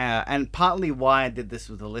 and partly why I did this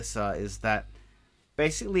with Alyssa, is that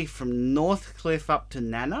basically from Northcliffe up to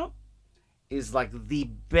Nannup is like the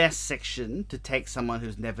best section to take someone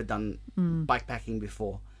who's never done bikepacking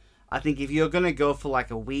before. I think if you're going to go for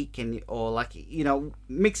like a week or like, you know,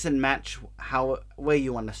 mix and match where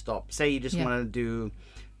you want to stop. Say you just want to do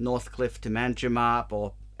Northcliffe to Manjimup,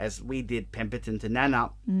 or as we did Pemberton to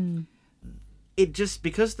Nannup. It just,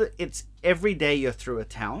 because it's every day you're through a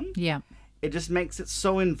town. Yeah. It just makes it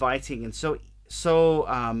so inviting and so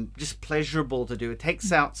just pleasurable to do. It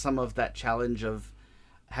takes out some of that challenge of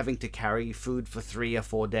having to carry food for 3 or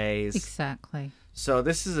 4 days. Exactly. So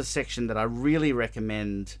this is a section that I really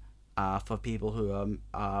recommend for people who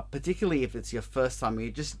are particularly if it's your first time.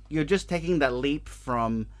 You're just taking that leap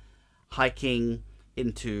from hiking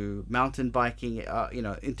into mountain biking,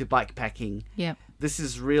 into bikepacking. Yeah. This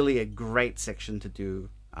is really a great section to do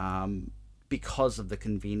because of the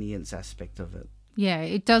convenience aspect of it. Yeah,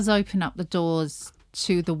 it does open up the doors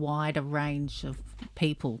to the wider range of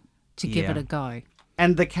people to give it a go.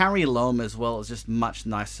 And the Karri Loam as well is just much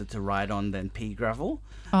nicer to ride on than pea gravel.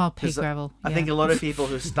 Oh, pea gravel. I think a lot of people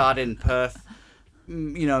who start in Perth,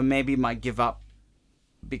 maybe might give up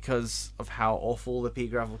because of how awful the pea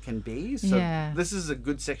gravel can be. So this is a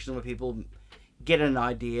good section where people get an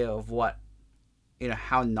idea of what,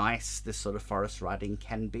 how nice this sort of forest riding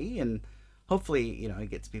can be. And hopefully, it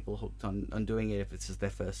gets people hooked on doing it if it's just their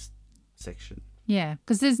first section. Yeah,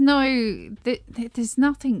 because there's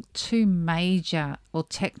nothing too major or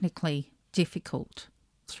technically difficult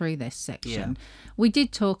through this section. Yeah. We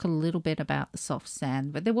did talk a little bit about the soft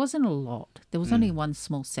sand, but there wasn't a lot. There was only one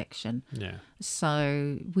small section. Yeah.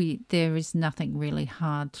 So there is nothing really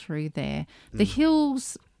hard through there. The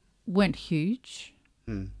hills weren't huge.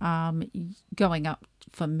 Going up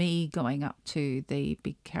to the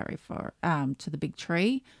big to the big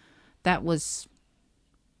tree, that was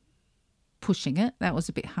pushing it. That was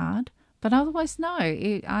a bit hard. But otherwise, no.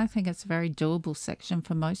 I think it's a very doable section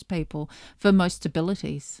for most people, for most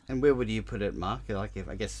abilities. And where would you put it, Mark?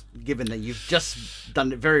 Given that you've just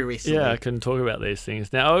done it very recently. Yeah, I can talk about these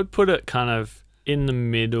things. Now, I would put it kind of in the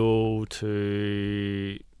middle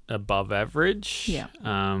to above average. Yeah.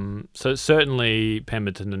 So certainly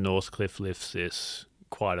Pemberton to Northcliffe lifts this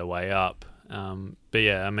quite a way up. But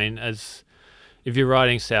yeah, if you're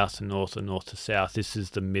riding south to north or north to south, this is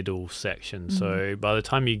the middle section. So by the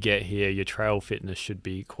time you get here, your trail fitness should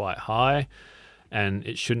be quite high and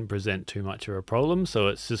it shouldn't present too much of a problem. So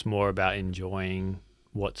it's just more about enjoying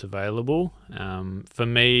what's available. For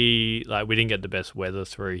me, we didn't get the best weather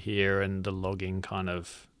through here and the logging kind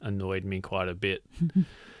of annoyed me quite a bit.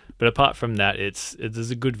 But apart from that, there's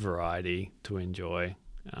a good variety to enjoy.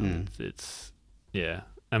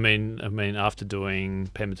 After doing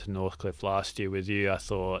Pemberton Northcliffe last year with you, I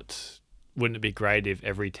thought, wouldn't it be great if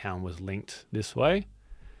every town was linked this way?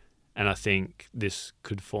 And I think this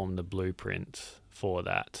could form the blueprint for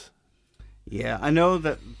that. Yeah, I know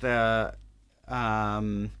that the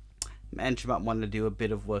Manjimup wanted to do a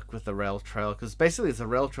bit of work with the rail trail, because basically it's a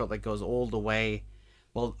rail trail that goes all the way,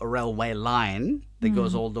 a railway line that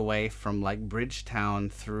goes all the way from Bridgetown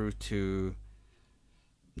through to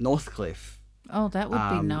Northcliffe. Oh, that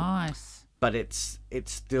would be nice. But it's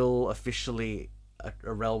still officially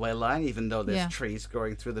a railway line, even though there's trees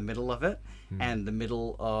growing through the middle of it. And the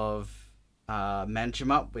middle of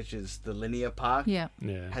Manjimup, which is the linear park,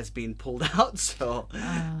 has been pulled out. So,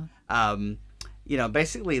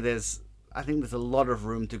 basically I think there's a lot of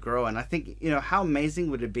room to grow. And I think, how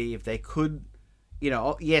amazing would it be if they could,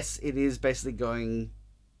 yes, it is basically going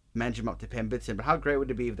Manjimup to Pemberton, but how great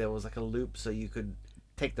would it be if there was a loop so you could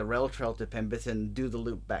take the rail trail to Pemberton, do the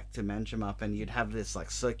loop back to Manjimup, and you'd have this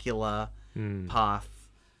circular path.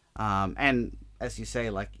 And as you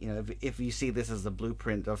say, if you see this as the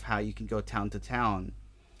blueprint of how you can go town to town,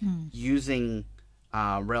 using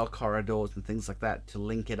rail corridors and things like that to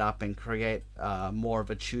link it up and create more of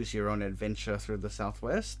a choose your own adventure through the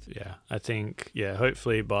Southwest. Yeah, I think,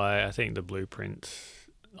 hopefully I think the blueprint,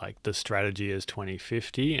 like the strategy is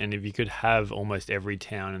 2050, and if you could have almost every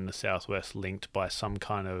town in the Southwest linked by some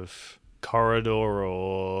kind of corridor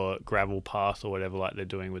or gravel path or whatever, like they're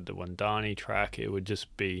doing with the Wandani track, it would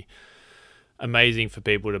just be amazing for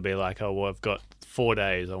people to be like, oh, well, I've got 4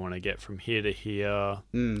 days, I want to get from here to here,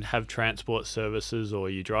 have transport services,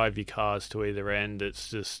 or you drive your cars to either end.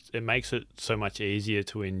 It makes it so much easier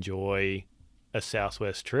to enjoy a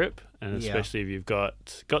Southwest trip, and especially if you've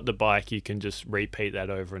got the bike, you can just repeat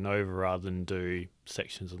that over and over rather than do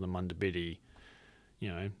sections of the Munda Biddi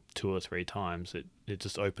 2 or 3 times. It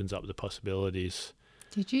just opens up the possibilities.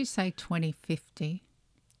 Did you say 2050?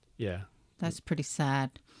 Yeah, that's pretty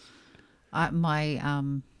sad.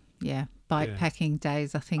 Bike packing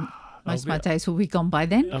days, I think most of my days will be gone by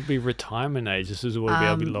then. I'll be retirement age. This is what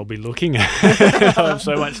I'll be looking at. I have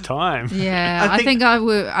so much time. Yeah, I think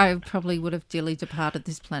I probably would have dearly departed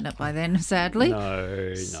this planet by then, sadly.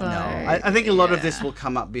 No. I think a lot of this will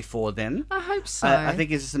come up before then. I hope so. I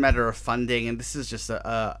think it's just a matter of funding, and this is just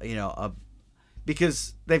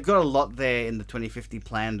because they've got a lot there in the 2050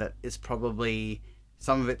 plan that is probably,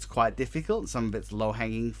 some of it's quite difficult, some of it's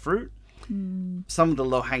low-hanging fruit. Some of the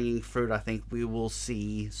low-hanging fruit I think we will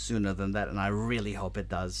see sooner than that, and I really hope it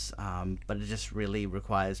does, but it just really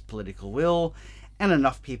requires political will and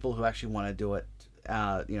enough people who actually want to do it,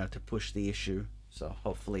 to push the issue. So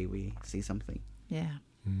hopefully we see something. Yeah.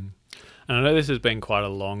 And I know this has been quite a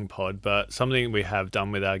long pod, but something we have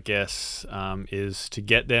done with our guests is to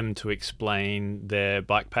get them to explain their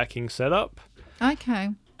bikepacking setup.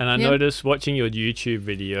 Okay. And I noticed watching your YouTube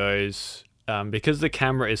videos, because the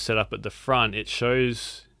camera is set up at the front, it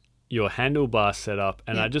shows your handlebar setup,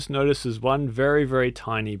 and I just noticed there's one very, very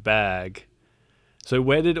tiny bag. So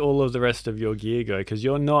where did all of the rest of your gear go? Because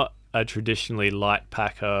you're not a traditionally light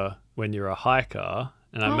packer when you're a hiker,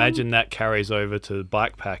 and I imagine that carries over to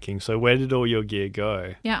bike packing. So where did all your gear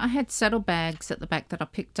go? Yeah, I had saddlebags at the back that I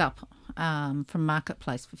picked up from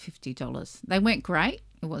Marketplace for $50. They weren't great.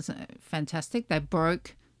 It wasn't fantastic. They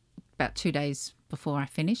broke about 2 days before I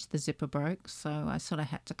finished. The zipper broke, so I sort of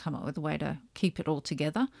had to come up with a way to keep it all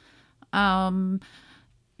together. I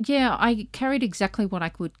carried exactly what I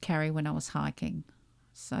could carry when I was hiking,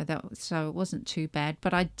 so it wasn't too bad.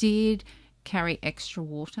 But I did carry extra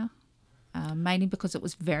water, mainly because it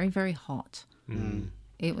was very, very hot.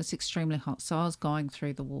 It was extremely hot, so I was going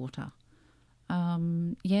through the water.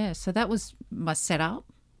 So that was my setup.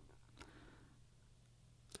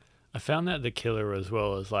 I found that the killer as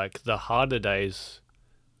well is like the harder days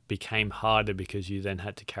became harder because you then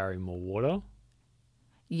had to carry more water.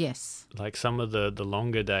 Yes. Like some of the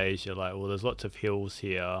longer days, you're like, well, there's lots of hills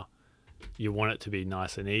here. You want it to be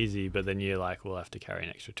nice and easy, but then you're like, well, I have to carry an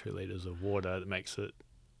extra 2 liters of water. That makes it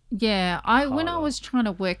when I was trying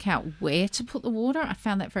to work out where to put the water, I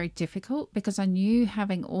found that very difficult because I knew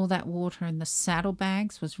having all that water in the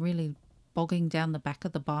saddlebags was really bogging down the back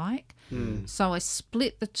of the bike. So I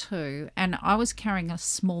split the two, and I was carrying a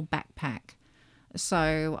small backpack.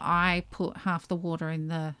 So I put half the water in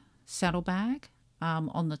the saddlebag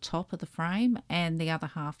on the top of the frame and the other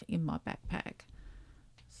half in my backpack.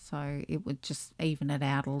 So it would just even it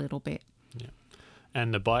out a little bit. Yeah.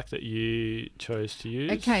 And the bike that you chose to use?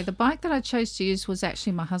 Okay, the bike that I chose to use was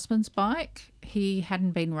actually my husband's bike. He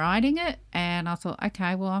hadn't been riding it, and I thought,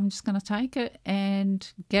 okay, well, I'm just going to take it and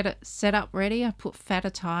get it set up ready. I put fatter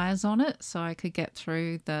tyres on it so I could get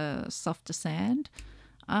through the softer sand.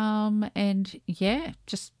 I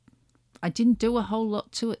didn't do a whole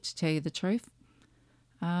lot to it, to tell you the truth.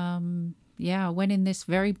 I went in this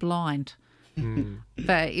very blind,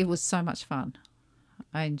 but it was so much fun.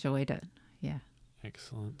 I enjoyed it, yeah.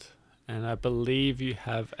 Excellent. And I believe you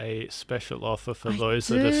have a special offer for those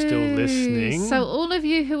that are still listening. So all of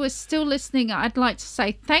you who are still listening, I'd like to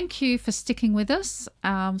say thank you for sticking with us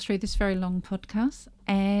through this very long podcast.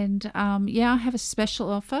 And I have a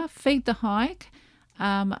special offer. Feed the Hike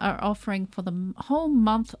are offering for the whole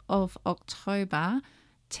month of October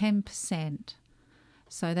 10%.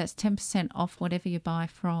 So that's 10% off whatever you buy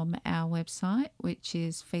from our website, which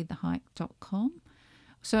is feedthehike.com.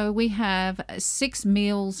 So we have 6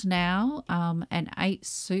 meals now and 8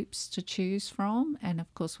 soups to choose from. And,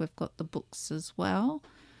 of course, we've got the books as well.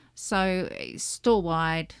 So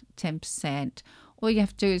store-wide, 10%. All you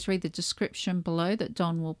have to do is read the description below that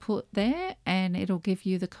Don will put there, and it'll give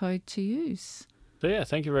you the code to use. So, yeah,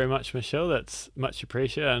 thank you very much, Michelle. That's much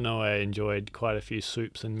appreciated. I know I enjoyed quite a few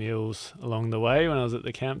soups and meals along the way when I was at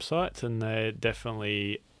the campsites, and they're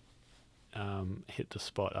definitely hit the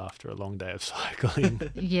spot after a long day of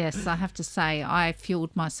cycling. Yes, I have to say I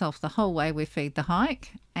fueled myself the whole way we Feed the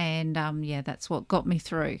Hike, and that's what got me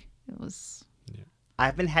through. It was. I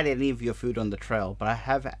haven't had any of your food on the trail, but I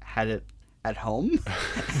have had it at home,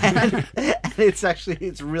 and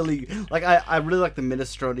it's really like I really like the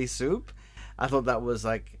minestrone soup. I thought that was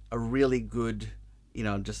like a really good,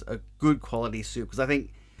 just a good quality soup, because I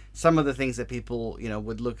think some of the things that people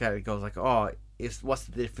would look at it goes like, oh, what's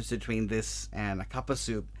the difference between this and a cup of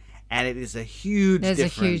soup? And it is a huge difference.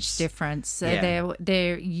 There's a huge difference. So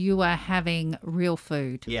there you are having real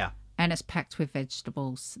food. Yeah. And it's packed with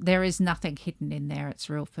vegetables. There is nothing hidden in there. It's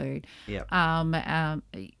real food. Yeah.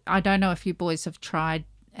 I don't know if you boys have tried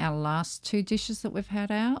our last 2 dishes that we've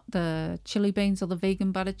had out, the chili beans or the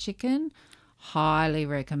vegan butter chicken. Highly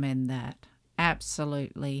recommend that.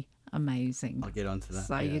 Absolutely amazing. I'll get onto that.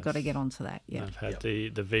 So you've got to get onto that. Yeah. I've had the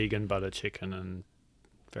vegan butter chicken and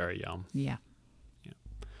very yum. Yeah.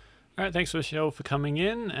 All right, thanks, Michelle, for coming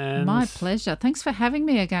in. And my pleasure. Thanks for having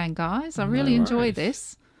me again, guys. I really enjoyed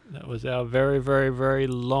this. That was our very, very, very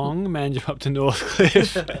long Mandurah up to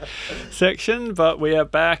Northcliffe section, but we are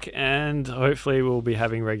back, and hopefully we'll be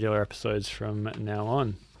having regular episodes from now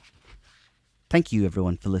on. Thank you,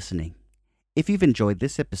 everyone, for listening. If you've enjoyed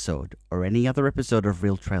this episode or any other episode of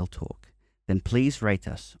Real Trail Talk, then please rate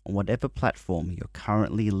us on whatever platform you're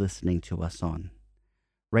currently listening to us on.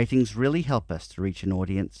 Ratings really help us to reach an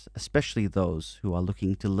audience, especially those who are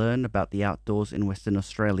looking to learn about the outdoors in Western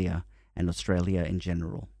Australia and Australia in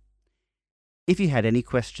general. If you had any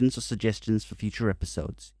questions or suggestions for future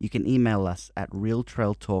episodes, you can email us at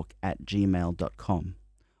realtrailtalk@gmail.com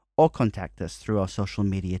or contact us through our social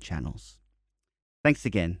media channels. Thanks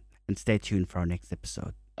again, and stay tuned for our next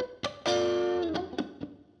episode.